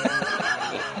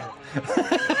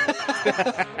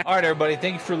 All right, everybody.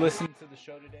 Thank you for listening to the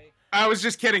show today. I was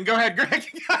just kidding. Go ahead, Greg.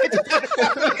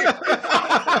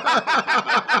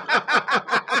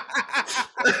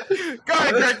 Go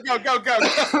ahead, Greg. Go.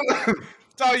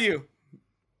 It's all you.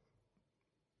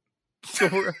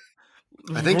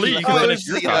 I think Lee, he- you can oh, finish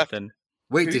your he thought left. then.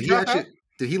 Wait, Did did he he drop actually out?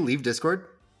 did he leave Discord?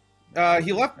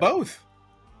 He left both.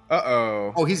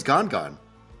 Uh-oh. Oh, he's gone.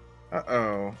 Uh-oh.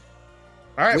 All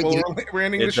right, Wait, well, did- we're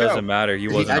ending the It show. doesn't matter. He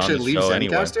Did he wasn't actually on the leave show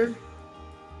anyway. Zencaster?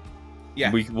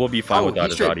 Yeah, We'll be fine Oh, without he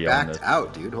his straight audio on backed this.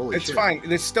 out, dude. Holy it's shit. fine.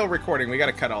 It's still recording. We got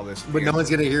to cut all this. But no one's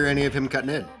gonna hear any of him cutting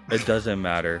in. It doesn't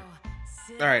matter.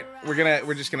 All right, we're gonna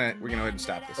go ahead and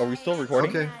stop this. Are we still recording?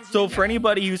 Okay. So for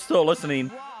anybody who's still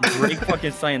listening, Greg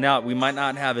fucking signed out. We might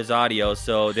not have his audio,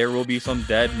 so there will be some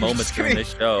dead moments during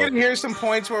this show. You can hear some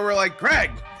points where we're like,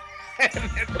 Greg. It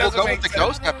We'll doesn't go make with the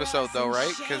sense. ghost episode, though,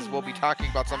 right? Because we'll be talking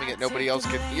about something that nobody else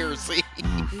can hear or see.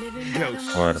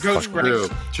 Ghost. What a Ghost fuck-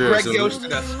 Greg. True. Greg So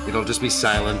ghosted us. it'll just be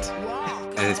silent,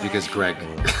 and it's because Greg. All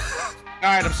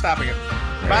right, I'm stopping it.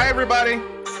 Bye, everybody.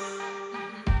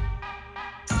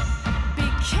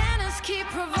 Buchanan's keep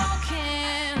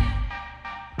provoking.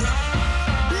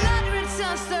 Blood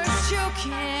returns thirst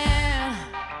choking.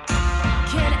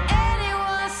 Can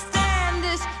anyone stand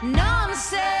this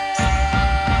nonsense?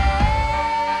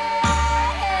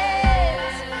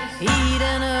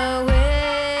 Eating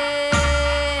away,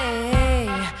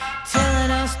 telling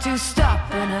us to stop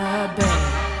and obey.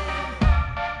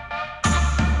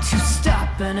 To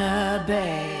stop and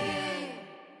obey.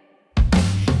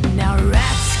 Now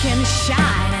rats can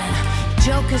shine and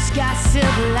jokers got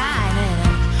silver lining.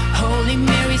 Holy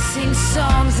Mary sings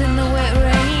songs in the wet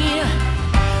rain.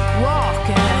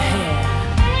 Walking ahead.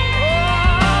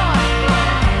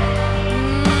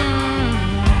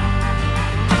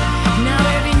 Now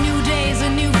every new day's a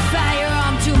new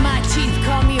firearm to my teeth.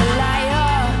 Call me a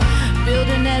liar.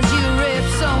 Building as you rip.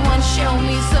 Someone show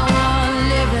me some.